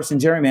about partisan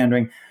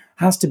gerrymandering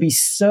has to be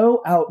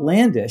so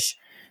outlandish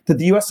that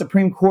the U.S.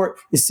 Supreme Court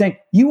is saying,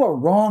 you are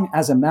wrong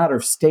as a matter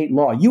of state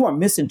law. You are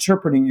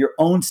misinterpreting your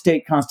own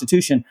state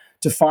constitution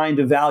to find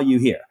a value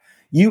here.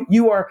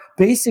 You are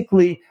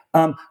basically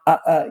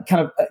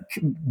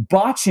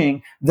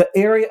botching the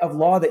area of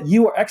law that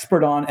you are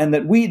expert on and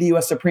that we, the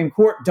U.S. Supreme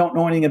Court, don't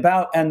know anything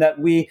about and that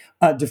we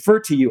defer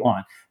to you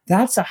on.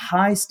 That's a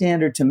high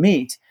standard to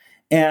meet.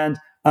 And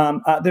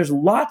there's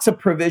lots of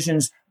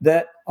provisions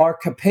that are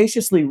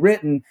capaciously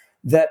written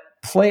that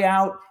play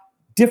out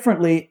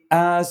differently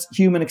as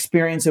human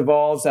experience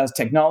evolves, as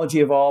technology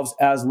evolves,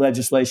 as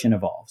legislation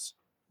evolves.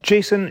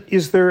 Jason,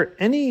 is there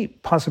any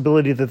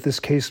possibility that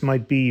this case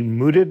might be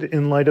mooted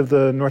in light of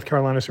the North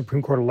Carolina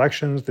Supreme Court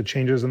elections, the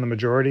changes in the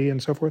majority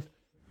and so forth?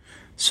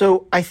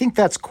 So I think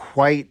that's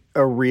quite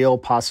a real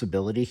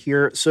possibility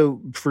here.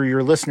 So for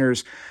your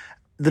listeners,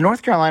 the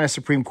North Carolina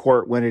Supreme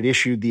Court, when it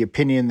issued the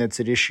opinion that's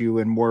at issue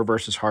in Moore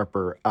versus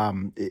Harper,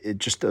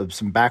 just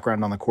some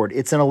background on the court,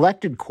 it's an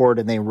elected court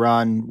and they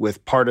run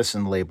with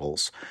partisan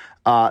labels.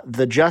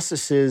 The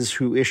justices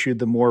who issued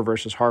the Moore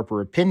versus Harper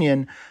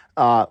opinion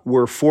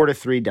were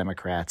 4-3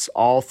 Democrats.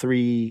 All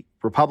 3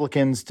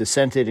 Republicans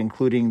dissented,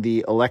 including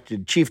the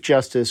elected Chief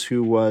Justice,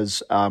 who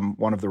was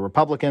one of the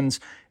Republicans,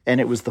 and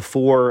it was the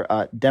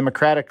 4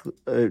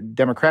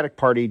 Democratic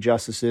Party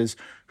justices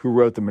who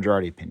wrote the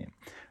majority opinion.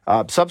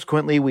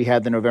 Subsequently, we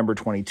had the November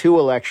 22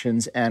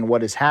 elections, and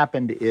what has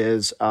happened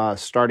is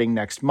starting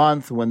next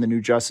month, when the new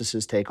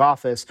justices take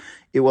office,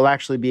 it will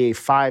actually be a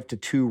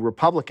 5-2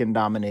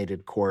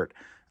 Republican-dominated court.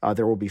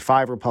 There will be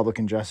 5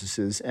 Republican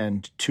justices,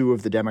 and 2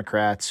 of the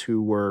Democrats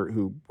who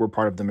were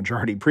part of the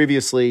majority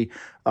previously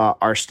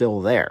are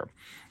still there.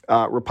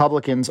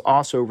 Republicans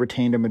also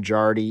retained a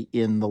majority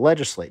in the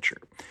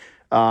legislature.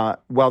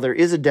 While there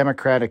is a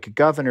Democratic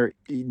governor,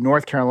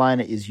 North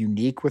Carolina is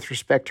unique with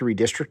respect to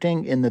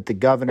redistricting in that the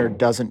governor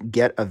doesn't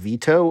get a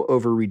veto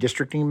over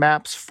redistricting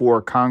maps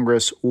for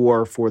Congress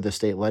or for the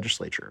state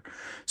legislature.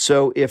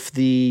 So if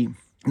the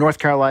North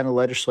Carolina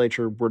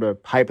legislature were to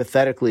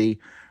hypothetically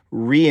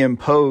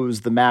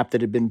reimpose the map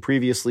that had been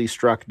previously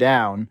struck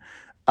down,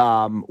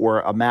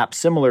 or a map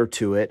similar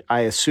to it,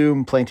 I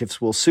assume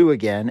plaintiffs will sue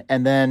again,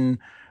 and then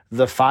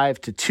the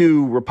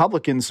 5-2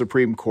 Republican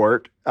Supreme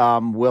Court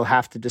will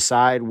have to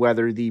decide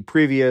whether the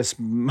previous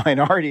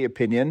minority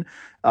opinion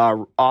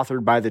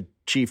authored by the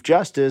Chief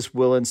Justice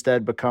will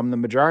instead become the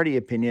majority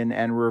opinion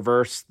and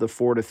reverse the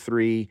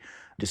 4-3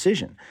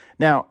 decision.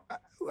 Now,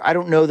 I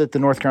don't know that the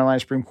North Carolina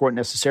Supreme Court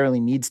necessarily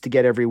needs to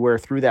get everywhere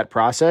through that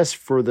process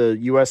for the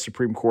U.S.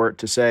 Supreme Court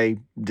to say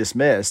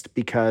dismissed,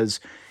 because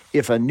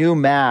if a new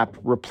map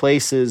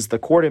replaces the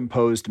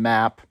court-imposed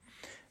map,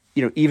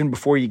 even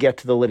before you get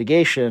to the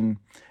litigation,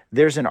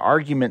 there's an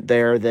argument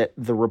there that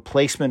the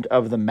replacement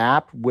of the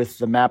map with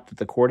the map that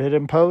the court had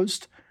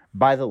imposed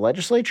by the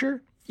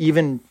legislature,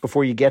 even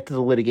before you get to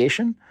the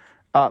litigation,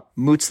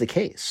 moots the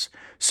case.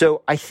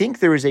 So I think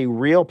there is a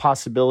real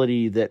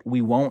possibility that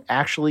we won't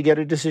actually get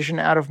a decision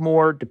out of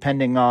Moore,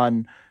 depending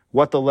on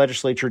what the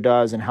legislature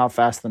does and how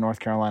fast the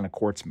North Carolina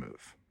courts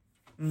move.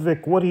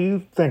 Vic, what do you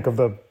think of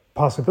the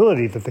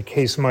possibility that the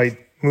case might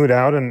moot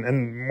out?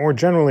 And more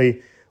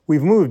generally,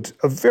 we've moved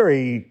a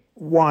very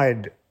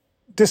wide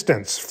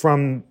distance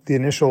from the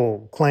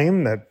initial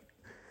claim that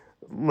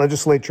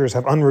legislatures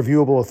have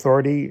unreviewable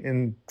authority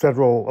in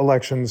federal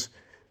elections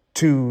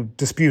to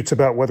disputes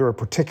about whether a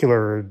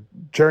particular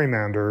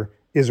gerrymander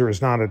is or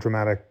is not a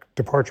dramatic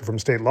departure from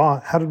state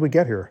law. How did we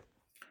get here?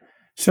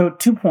 So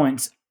 2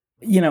 points.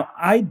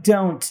 I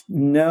don't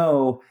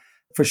know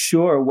for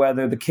sure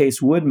whether the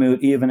case would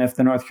moot, even if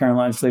the North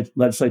Carolina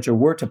legislature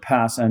were to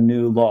pass a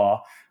new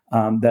law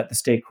that the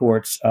state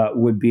courts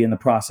would be in the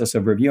process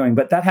of reviewing.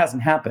 But that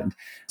hasn't happened.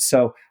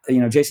 So,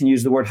 Jason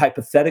used the word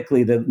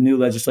hypothetically, the new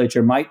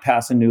legislature might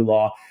pass a new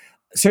law.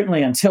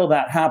 Certainly until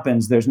that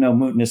happens, there's no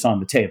mootness on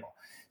the table.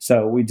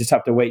 So we just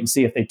have to wait and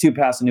see if they do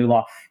pass a new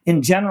law.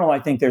 In general, I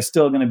think there's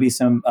still going to be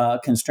some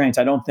constraints.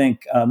 I don't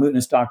think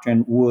mootness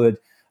doctrine would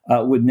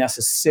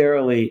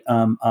necessarily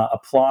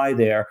apply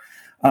there.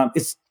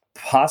 It's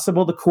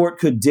possible the court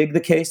could dig the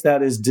case,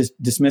 that is,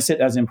 dismiss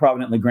it as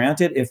improvidently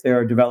granted if there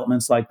are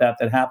developments like that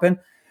happen.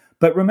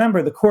 But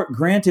remember, the court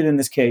granted in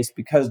this case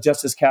because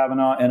Justice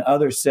Kavanaugh and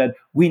others said,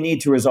 we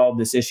need to resolve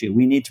this issue.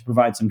 We need to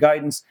provide some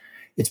guidance.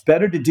 It's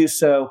better to do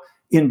so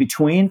in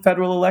between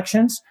federal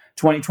elections.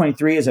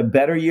 2023 is a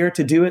better year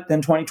to do it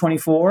than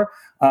 2024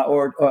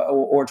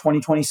 or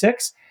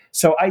 2026.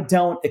 So I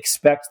don't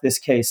expect this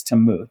case to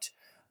moot,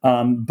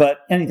 but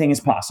anything is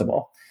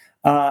possible.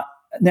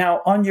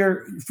 Now, on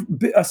your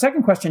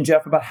second question,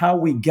 Jeff, about how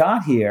we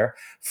got here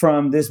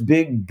from this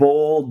big,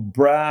 bold,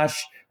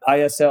 brash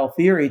ISL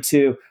theory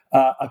to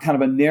a kind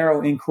of a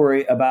narrow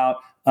inquiry about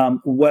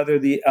whether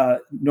the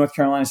North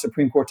Carolina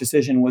Supreme Court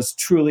decision was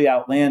truly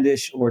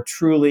outlandish or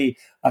truly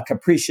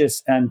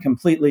capricious and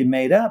completely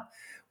made up.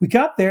 We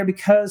got there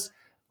because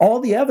all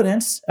the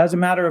evidence, as a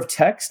matter of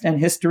text and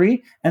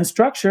history and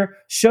structure,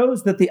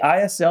 shows that the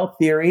ISL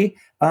theory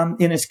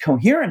in its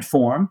coherent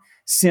form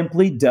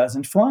simply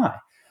doesn't fly.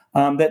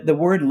 that the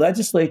word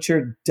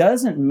legislature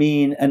doesn't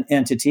mean an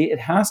entity. It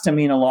has to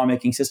mean a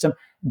lawmaking system,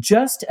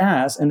 just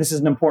as, and this is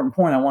an important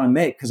point I want to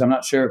make because I'm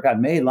not sure it got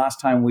made last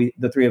time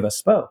the three of us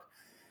spoke.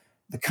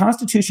 The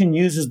Constitution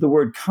uses the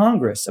word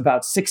Congress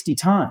about 60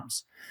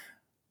 times.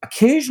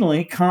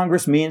 Occasionally,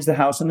 Congress means the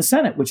House and the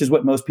Senate, which is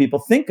what most people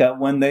think of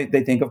when they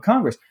think of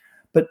Congress.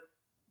 But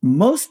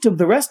most of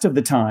the rest of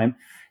the time,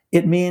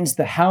 it means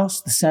the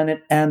House, the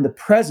Senate, and the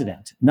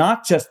President,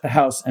 not just the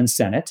House and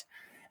Senate.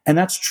 And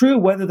that's true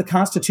whether the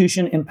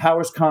Constitution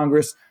empowers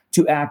Congress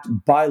to act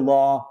by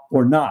law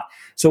or not.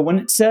 So when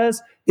it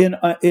says in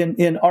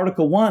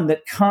Article 1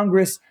 that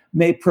Congress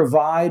may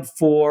provide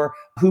for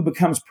who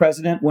becomes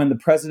president when the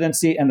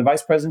presidency and the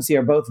vice presidency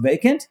are both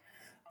vacant,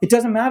 it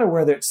doesn't matter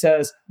whether it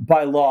says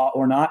by law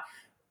or not.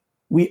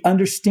 We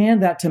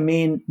understand that to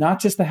mean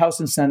not just the House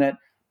and Senate,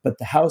 but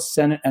the House,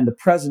 Senate, and the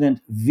President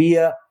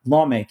via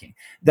lawmaking.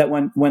 That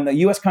when the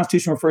U.S.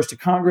 Constitution refers to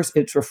Congress,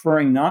 it's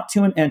referring not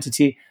to an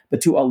entity, but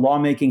to a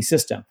lawmaking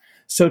system.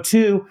 So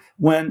too,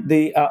 when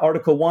the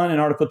Article 1 and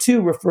Article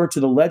 2 refer to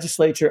the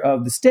legislature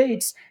of the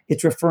states,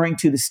 it's referring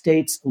to the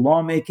state's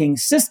lawmaking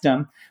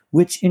system,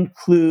 which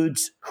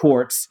includes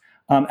courts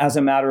as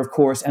a matter of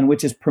course, and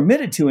which is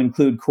permitted to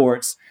include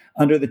courts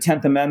under the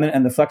 10th Amendment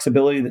and the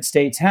flexibility that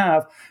states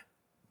have,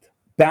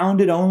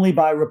 bounded only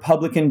by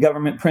Republican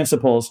government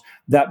principles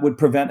that would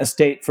prevent a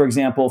state, for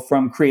example,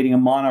 from creating a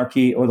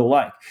monarchy or the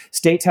like.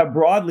 States have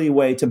broad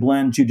leeway to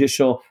blend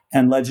judicial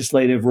and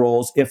legislative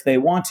roles if they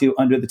want to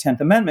under the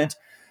 10th Amendment,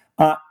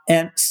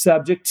 and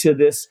subject to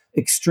this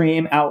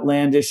extreme,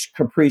 outlandish,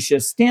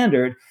 capricious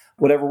standard,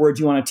 whatever word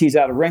you want to tease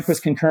out of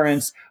Rehnquist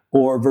concurrence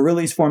or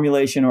Verrilli's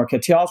formulation or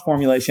Katyal's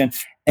formulation.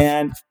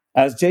 And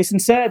as Jason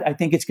said, I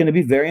think it's going to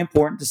be very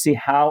important to see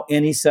how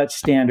any such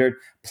standard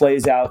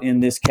plays out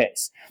in this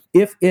case.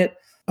 If it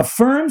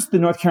affirms the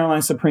North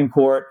Carolina Supreme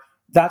Court,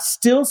 that's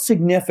still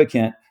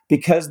significant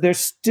because there's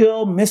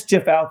still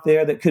mischief out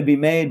there that could be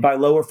made by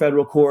lower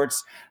federal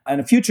courts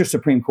and future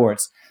Supreme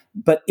Courts.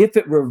 But if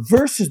it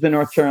reverses the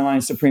North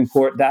Carolina Supreme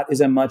Court, that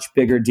is a much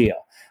bigger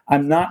deal.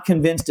 I'm not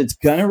convinced it's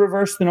going to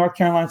reverse the North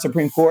Carolina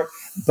Supreme Court,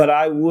 but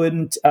I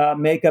wouldn't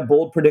make a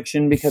bold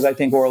prediction because I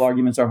think oral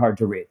arguments are hard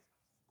to read.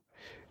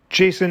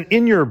 Jason,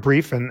 in your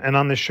brief and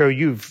on this show,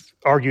 you've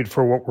argued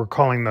for what we're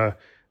calling the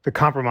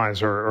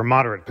compromise or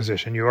moderate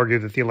position. You argue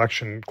that the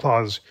election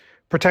clause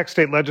protects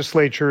state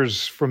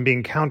legislatures from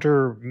being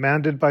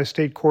countermanded by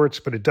state courts,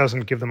 but it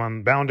doesn't give them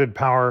unbounded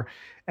power,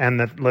 and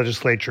that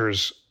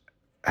legislatures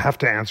have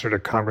to answer to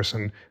Congress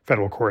and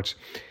federal courts.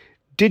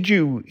 Did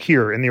you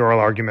hear in the oral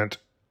argument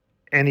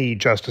any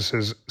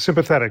justices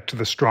sympathetic to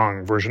the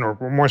strong version, or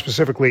more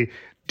specifically,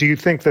 do you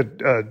think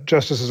that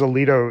Justices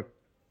Alito,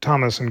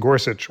 Thomas, and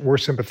Gorsuch were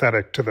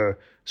sympathetic to the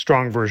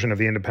strong version of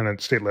the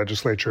independent state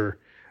legislature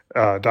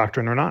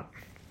doctrine or not?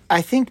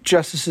 I think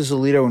Justices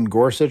Alito and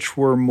Gorsuch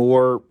were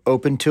more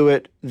open to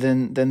it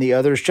than the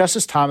others.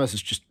 Justice Thomas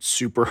is just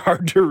super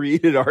hard to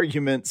read at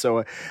argument,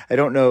 so I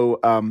don't know.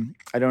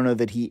 I don't know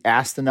that he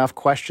asked enough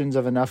questions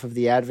of enough of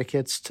the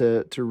advocates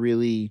to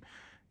really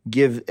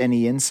give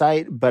any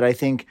insight. But I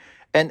think,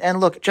 and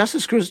look,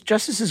 Justices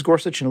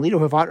Gorsuch and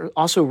Alito have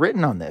also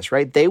written on this,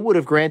 right? They would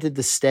have granted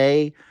the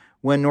stay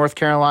when the North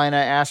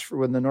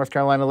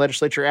Carolina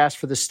legislature asked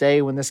for the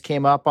stay when this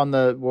came up on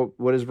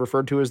what is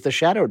referred to as the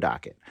shadow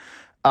docket.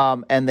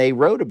 And they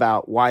wrote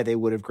about why they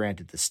would have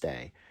granted the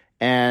stay.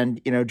 And,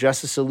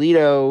 Justice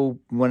Alito,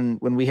 when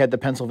we had the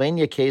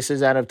Pennsylvania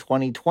cases out of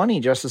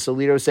 2020, Justice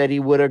Alito said he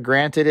would have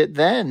granted it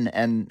then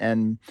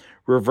and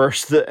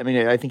reversed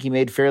I think he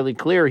made fairly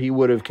clear he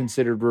would have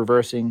considered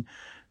reversing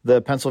the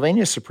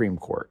Pennsylvania Supreme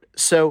Court.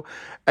 So,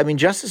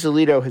 Justice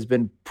Alito has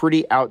been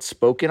pretty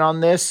outspoken on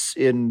this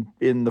in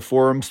the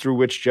forums through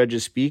which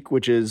judges speak,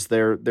 which is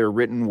their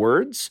written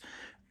words.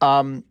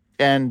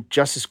 And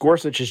Justice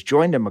Gorsuch has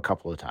joined him a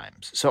couple of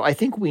times. So I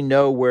think we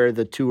know where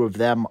the two of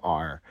them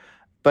are,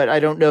 but I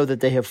don't know that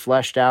they have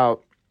fleshed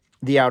out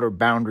the outer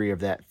boundary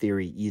of that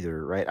theory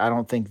either, right? I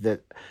don't think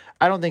that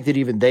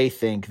even they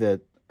think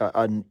that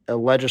a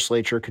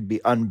legislature could be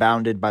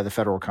unbounded by the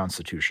federal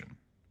Constitution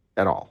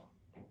at all.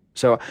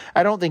 So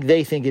I don't think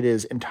they think it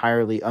is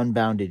entirely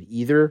unbounded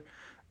either.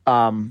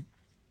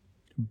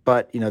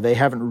 But they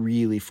haven't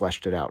really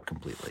fleshed it out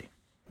completely.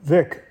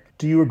 Vic,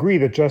 do you agree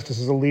that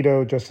Justices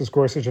Alito, Justice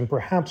Gorsuch, and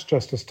perhaps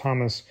Justice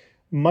Thomas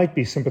might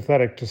be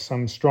sympathetic to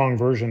some strong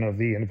version of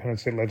the independent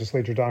state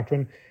legislature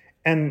doctrine?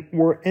 And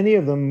were any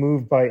of them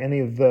moved by any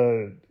of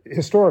the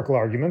historical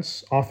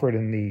arguments offered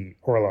in the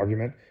oral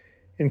argument,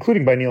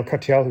 including by Neil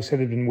Katyal, who said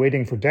he'd been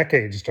waiting for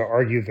decades to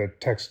argue the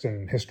text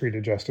and history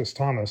to Justice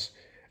Thomas?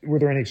 Were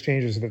there any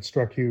exchanges that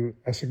struck you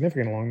as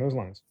significant along those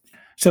lines?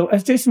 So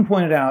as Jason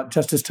pointed out,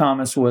 Justice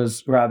Thomas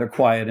was rather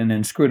quiet and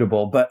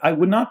inscrutable, but I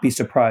would not be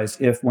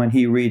surprised if when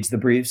he reads the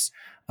briefs,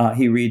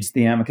 he reads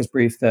the amicus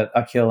brief that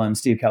Akhil and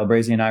Steve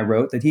Calabresi and I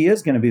wrote, that he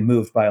is going to be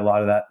moved by a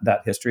lot of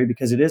that history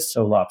because it is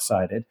so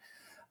lopsided.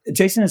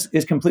 Jason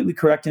is completely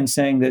correct in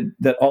saying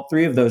that all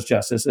three of those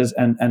justices,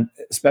 and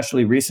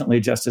especially recently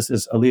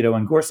Justices Alito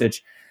and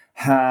Gorsuch,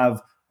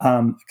 have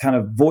kind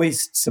of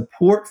voiced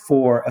support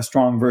for a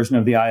strong version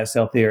of the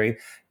ISL theory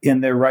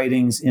in their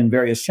writings in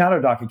various shadow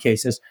docket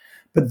cases.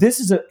 But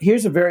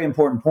here's a very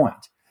important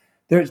point.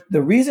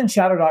 The reason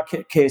shadow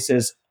docket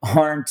cases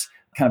aren't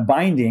kind of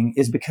binding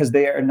is because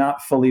they are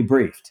not fully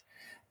briefed.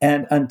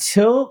 And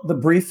until the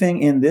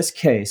briefing in this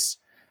case,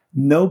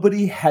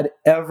 nobody had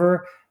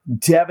ever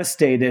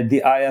devastated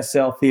the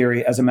ISL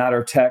theory as a matter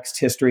of text,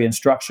 history, and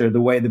structure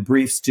the way the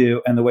briefs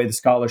do and the way the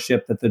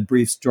scholarship that the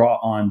briefs draw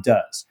on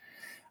does.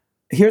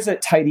 Here's a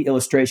tidy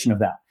illustration of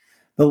that.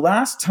 The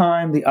last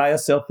time the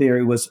ISL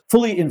theory was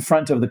fully in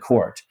front of the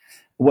court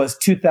was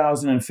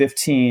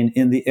 2015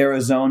 in the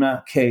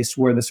Arizona case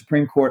where the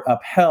Supreme Court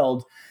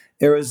upheld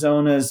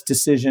Arizona's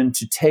decision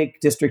to take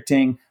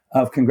districting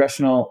of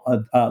congressional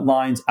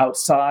lines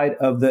outside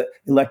of the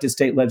elected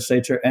state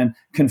legislature and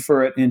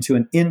confer it into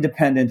an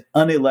independent,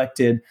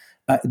 unelected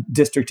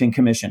districting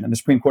commission. And the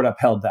Supreme Court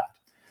upheld that.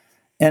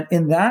 And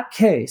in that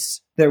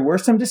case, there were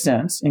some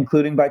dissents,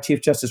 including by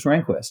Chief Justice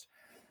Rehnquist.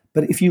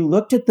 But if you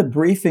looked at the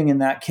briefing in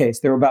that case,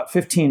 there were about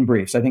 15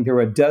 briefs. I think there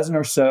were a dozen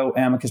or so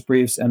amicus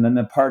briefs and then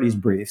the parties'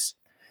 briefs.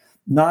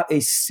 Not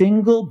a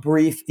single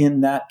brief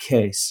in that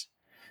case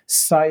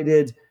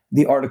cited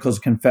the Articles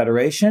of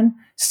Confederation,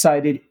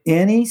 cited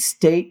any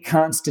state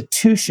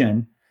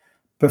constitution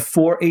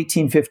before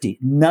 1850.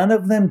 None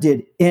of them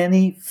did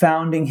any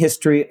founding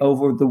history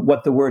over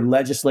what the word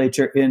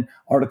legislature in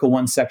Article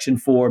 1, Section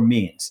 4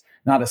 means.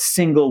 Not a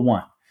single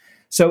one.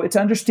 So it's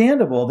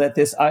understandable that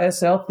this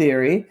ISL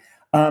theory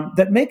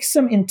that makes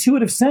some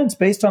intuitive sense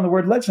based on the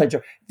word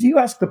legislature. If you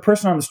ask the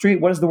person on the street,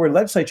 what does the word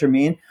legislature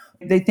mean?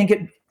 They think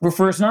it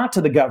refers not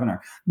to the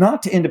governor,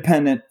 not to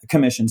independent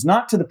commissions,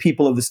 not to the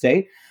people of the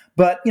state,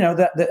 but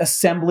the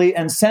assembly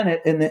and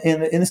senate in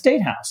the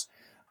state house.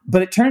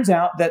 But it turns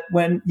out that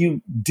when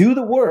you do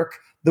the work,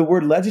 the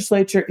word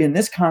legislature in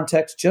this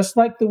context, just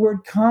like the word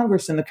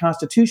Congress in the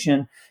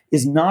Constitution,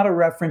 is not a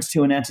reference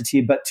to an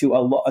entity, but to a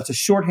law. It's a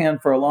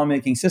shorthand for a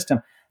lawmaking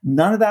system.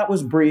 None of that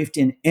was briefed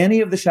in any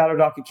of the shadow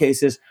docket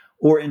cases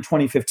or in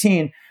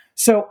 2015.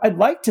 So I'd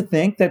like to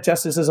think that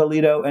Justices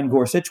Alito and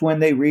Gorsuch, when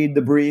they read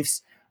the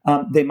briefs,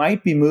 they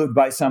might be moved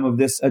by some of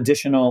this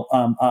additional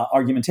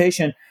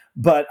argumentation,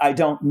 but I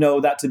don't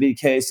know that to be the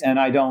case, and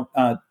I don't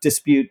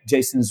dispute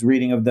Jason's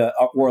reading of the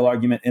oral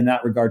argument in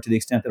that regard to the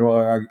extent that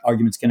oral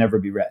arguments can ever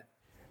be read.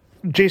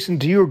 Jason,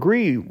 do you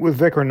agree with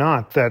Vic or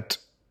not that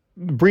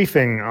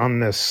briefing on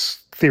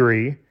this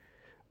theory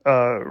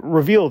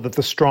revealed that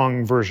the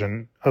strong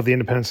version of the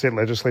independent state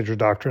legislature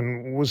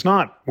doctrine was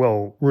not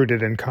well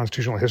rooted in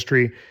constitutional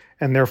history,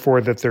 and therefore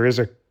that there is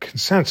a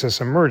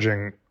consensus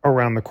emerging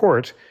around the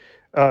court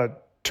to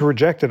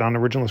reject it on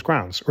originalist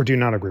grounds? Or do you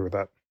not agree with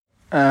that?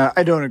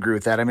 I don't agree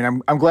with that. I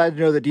mean, I'm glad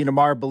to know that Dean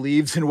Amar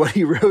believes in what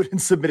he wrote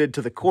and submitted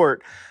to the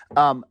court.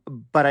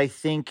 But I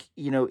think,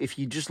 if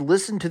you just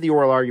listen to the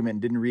oral argument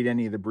and didn't read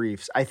any of the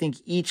briefs, I think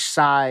each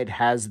side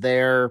has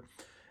their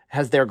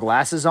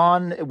glasses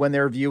on when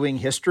they're viewing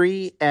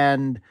history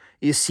and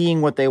is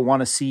seeing what they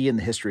want to see in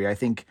the history. I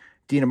think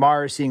Dean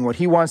Amar is seeing what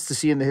he wants to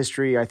see in the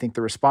history. I think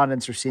the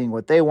respondents are seeing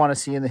what they want to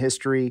see in the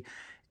history.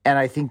 And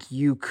I think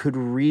you could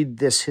read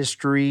this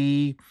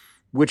history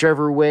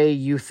whichever way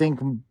you think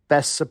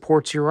best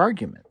supports your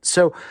argument.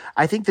 So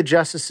I think the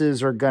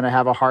justices are going to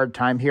have a hard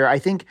time here. I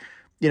think,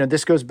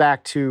 this goes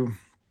back to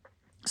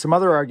some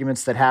other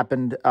arguments that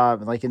happened,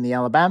 like in the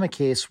Alabama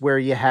case, where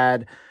you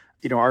had,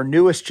 our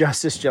newest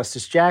justice,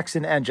 Justice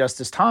Jackson, and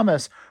Justice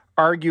Thomas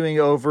arguing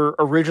over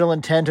original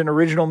intent and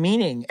original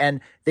meaning.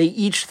 And they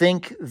each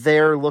think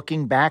they're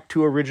looking back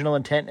to original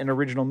intent and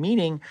original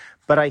meaning,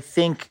 but I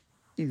think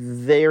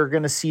they're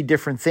going to see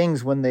different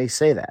things when they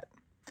say that.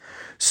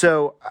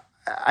 So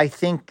I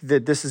think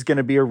that this is going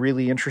to be a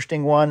really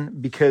interesting one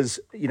because,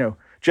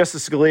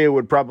 Justice Scalia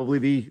would probably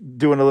be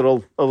doing a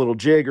little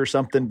jig or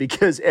something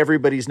because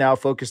everybody's now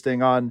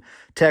focusing on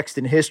text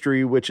and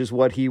history, which is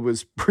what he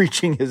was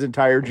preaching his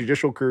entire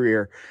judicial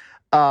career.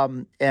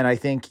 And I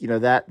think,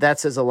 that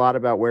says a lot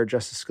about where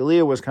Justice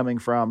Scalia was coming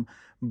from.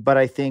 But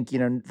I think,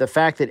 the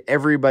fact that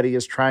everybody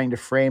is trying to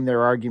frame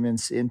their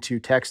arguments into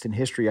text and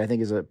history, I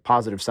think is a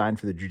positive sign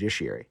for the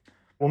judiciary.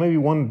 Well, maybe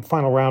one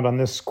final round on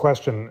this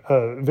question.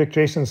 Vic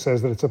Jason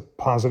says that it's a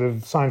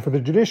positive sign for the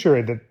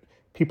judiciary that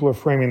people are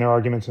framing their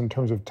arguments in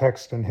terms of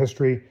text and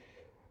history.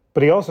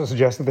 But he also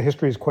suggests that the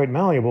history is quite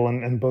malleable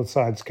and both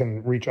sides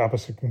can reach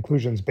opposite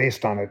conclusions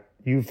based on it.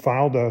 You've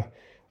filed a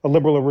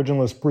liberal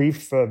originalist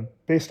brief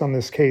based on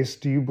this case.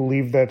 Do you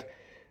believe that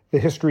the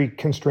history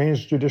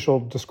constrains judicial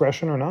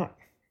discretion or not?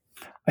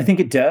 I think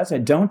it does. I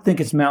don't think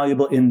it's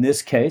malleable in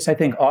this case. I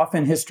think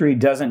often history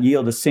doesn't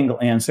yield a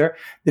single answer.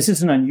 This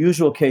is an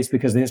unusual case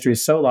because the history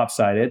is so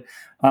lopsided.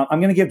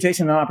 I'm going to give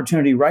Jason an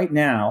opportunity right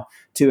now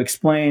to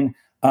explain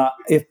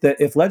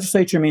if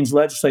legislature means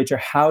legislature,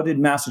 how did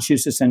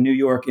Massachusetts and New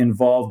York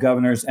involve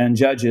governors and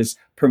judges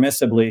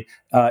permissibly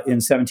in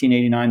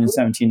 1789 and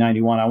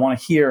 1791? I want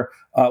to hear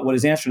what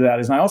his answer to that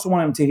is. And I also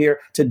want him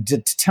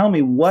to tell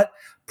me what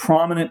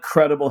prominent,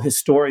 credible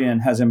historian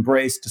has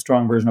embraced a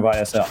strong version of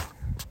ISL.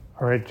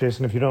 All right,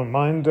 Jason, if you don't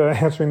mind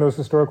answering those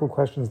historical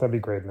questions, that'd be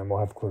great, and then we'll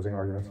have closing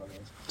arguments.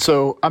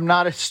 So I'm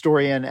not a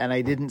historian, and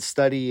I didn't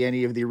study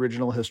any of the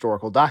original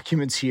historical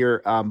documents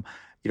here.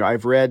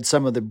 I've read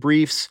some of the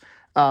briefs,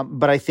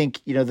 but I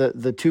think,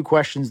 the two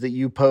questions that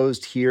you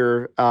posed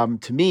here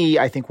to me,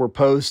 I think were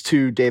posed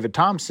to David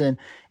Thompson,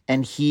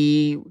 and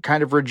he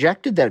kind of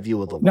rejected that view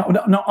of the law.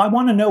 No, I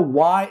want to know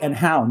why and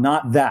how,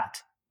 not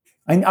that.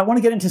 I want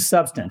to get into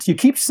substance. You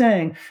keep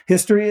saying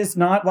history is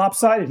not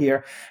lopsided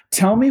here.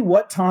 Tell me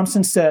what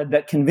Thompson said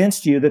that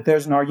convinced you that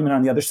there's an argument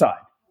on the other side.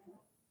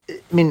 I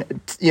mean,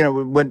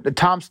 when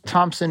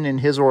Thompson in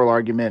his oral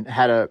argument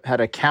had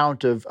a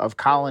count of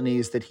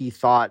colonies that he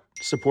thought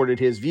supported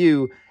his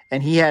view,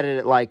 and he had it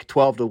at like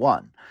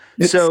 12-1.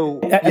 So,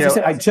 as I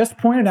said, I just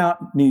pointed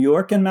out New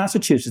York and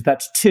Massachusetts.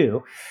 That's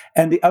 2,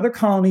 and the other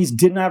colonies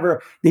they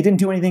didn't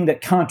do anything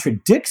that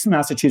contradicts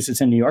Massachusetts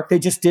and New York. They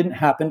just didn't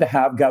happen to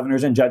have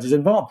governors and judges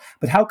involved.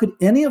 But how could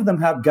any of them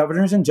have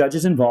governors and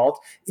judges involved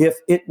if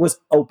it was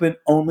open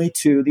only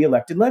to the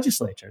elected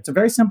legislature? It's a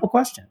very simple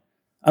question.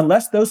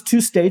 Unless those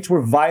 2 states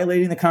were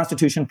violating the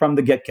Constitution from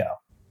the get-go.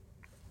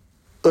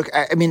 Look,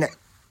 I mean,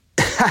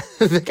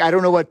 I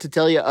don't know what to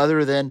tell you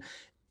other than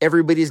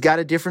everybody's got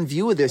a different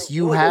view of this.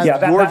 You have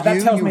your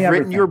view, you've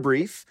written your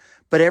brief,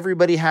 but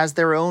everybody has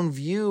their own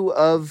view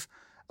of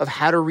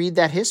how to read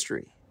that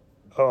history.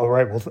 All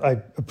right. Well, I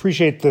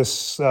appreciate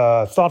this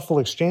thoughtful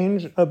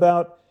exchange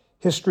about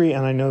history,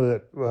 and I know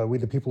that we,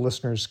 the people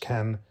listeners,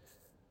 can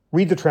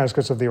read the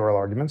transcripts of the oral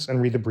arguments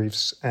and read the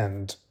briefs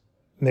and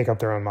make up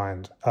their own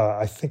mind.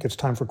 I think it's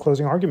time for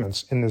closing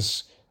arguments in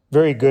this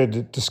very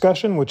good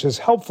discussion, which has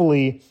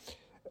helpfully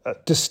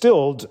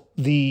distilled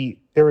the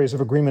areas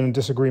of agreement and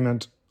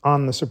disagreement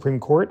on the Supreme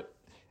Court.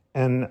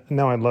 And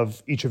now I'd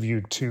love each of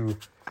you to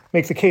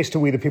make the case to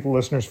we, the people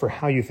listeners, for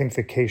how you think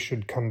the case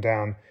should come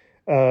down.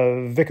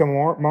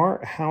 Vikram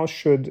Mar, how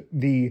should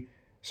the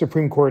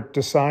Supreme Court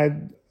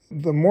decide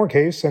the Moore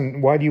case,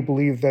 and why do you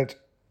believe that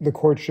the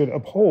court should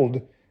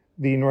uphold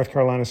the North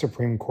Carolina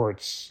Supreme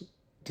Court's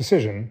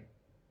decision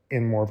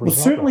in Moore versus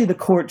Well, certainly the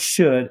court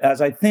should,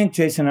 as I think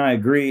Jason and I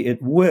agree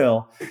it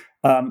will,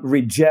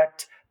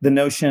 reject the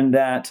notion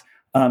that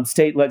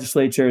state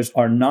legislatures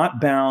are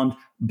not bound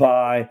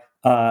by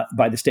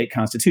the state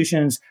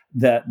constitutions,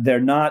 that they're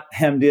not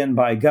hemmed in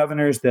by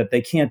governors, that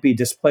they can't be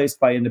displaced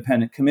by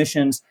independent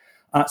commissions.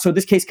 So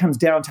this case comes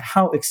down to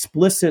how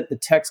explicit the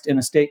text in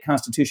a state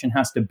constitution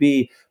has to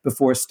be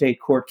before a state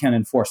court can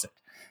enforce it.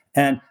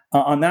 And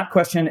on that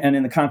question, and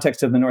in the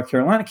context of the North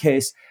Carolina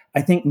case,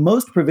 I think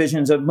most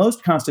provisions of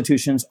most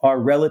constitutions are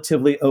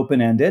relatively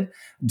open-ended.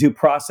 Due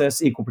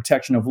process, equal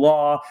protection of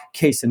law,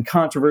 case and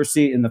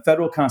controversy in the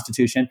federal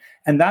constitution.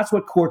 And that's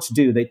what courts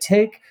do. They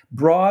take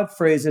broad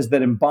phrases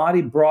that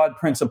embody broad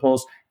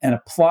principles and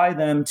apply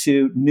them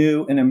to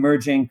new and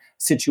emerging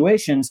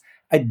situations.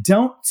 I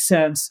don't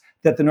sense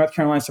that the North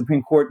Carolina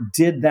Supreme Court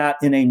did that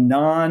in a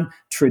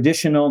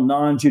non-traditional,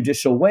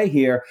 non-judicial way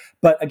here.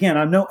 But again,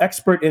 I'm no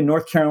expert in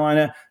North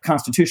Carolina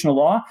constitutional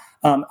law.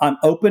 I'm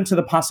open to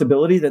the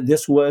possibility that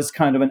this was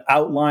kind of an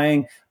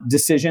outlying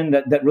decision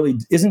that really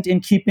isn't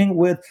in keeping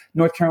with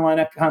North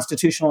Carolina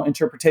constitutional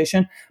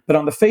interpretation. But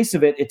on the face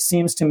of it, it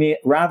seems to me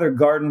rather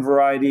garden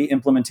variety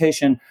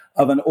implementation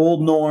of an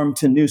old norm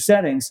to new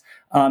settings.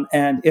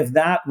 And if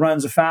that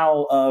runs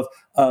afoul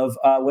of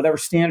whatever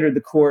standard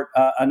the court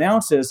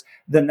announces,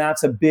 then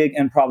that's a big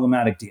and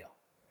problematic deal.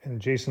 And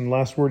Jason,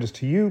 last word is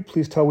to you.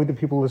 Please tell we, the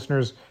people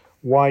listeners,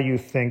 why you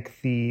think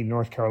the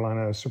North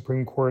Carolina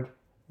Supreme Court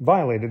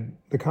violated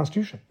the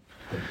Constitution.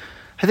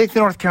 I think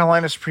the North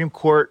Carolina Supreme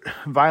Court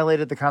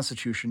violated the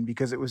Constitution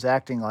because it was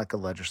acting like a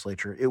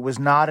legislature. It was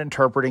not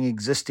interpreting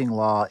existing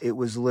law. It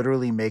was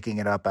literally making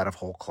it up out of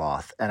whole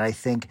cloth. And I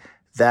think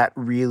that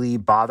really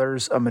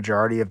bothers a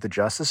majority of the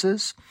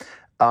justices.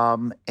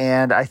 And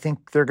I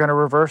think they're going to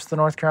reverse the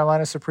North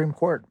Carolina Supreme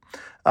Court.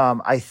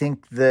 I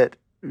think that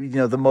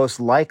the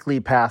most likely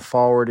path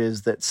forward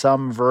is that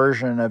some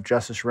version of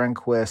Justice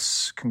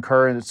Rehnquist's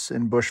concurrence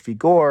in Bush v.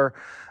 Gore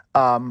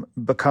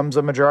becomes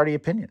a majority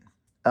opinion.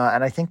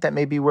 And I think that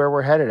may be where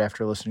we're headed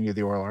after listening to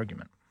the oral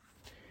argument.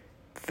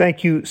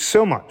 Thank you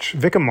so much,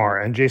 Vikram Mar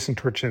and Jason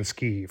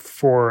Torchinsky,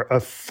 for a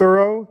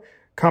thorough,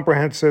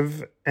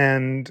 comprehensive,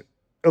 and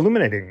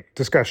illuminating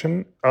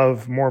discussion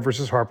of Moore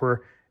versus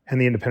Harper and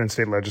the independent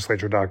state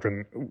legislature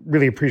doctrine.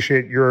 Really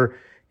appreciate your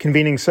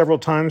convening several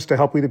times to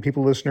help we, the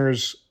people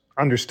listeners,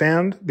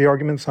 understand the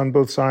arguments on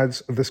both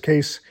sides of this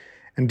case.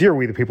 And dear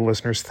we, the people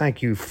listeners,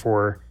 thank you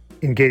for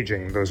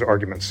engaging those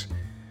arguments.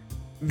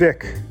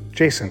 Vic,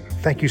 Jason,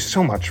 thank you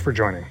so much for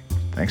joining.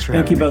 Thanks for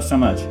having me. Thank you both so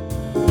much.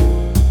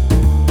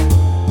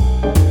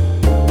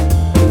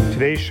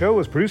 Today's show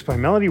was produced by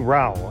Melody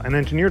Rowell and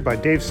engineered by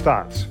Dave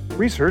Stotts.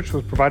 Research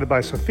was provided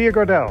by Sophia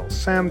Gardell,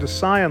 Sam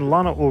Desai, and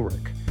Lana Ulrich.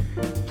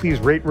 Please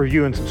rate,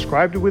 review, and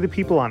subscribe to We the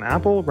People on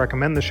Apple.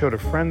 Recommend the show to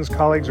friends,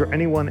 colleagues, or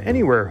anyone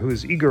anywhere who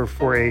is eager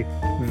for a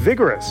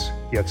vigorous,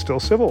 yet still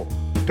civil,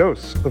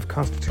 dose of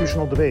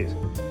constitutional debate.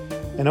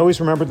 And always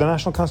remember, the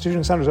National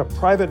Constitution Center is a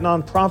private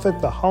nonprofit.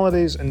 The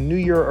holidays and New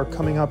Year are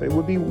coming up. It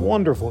would be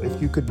wonderful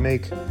if you could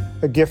make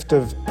a gift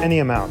of any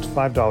amount,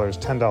 $5,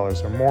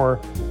 $10 or more,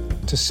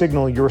 to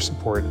signal your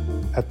support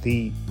at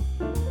the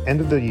end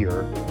of the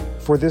year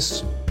for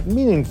this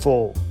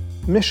meaningful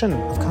mission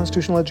of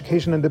constitutional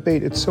education and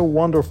debate. It's so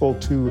wonderful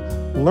to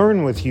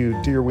learn with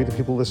you, dear We the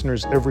People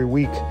listeners, every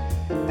week.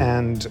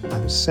 And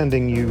I'm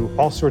sending you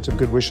all sorts of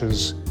good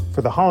wishes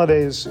for the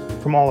holidays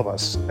from all of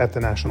us at the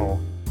National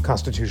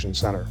Constitution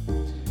Center.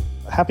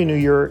 Happy New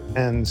Year,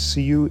 and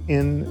see you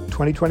in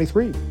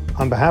 2023.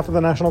 On behalf of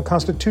the National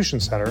Constitution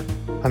Center,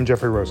 I'm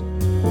Jeffrey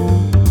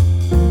Rosen.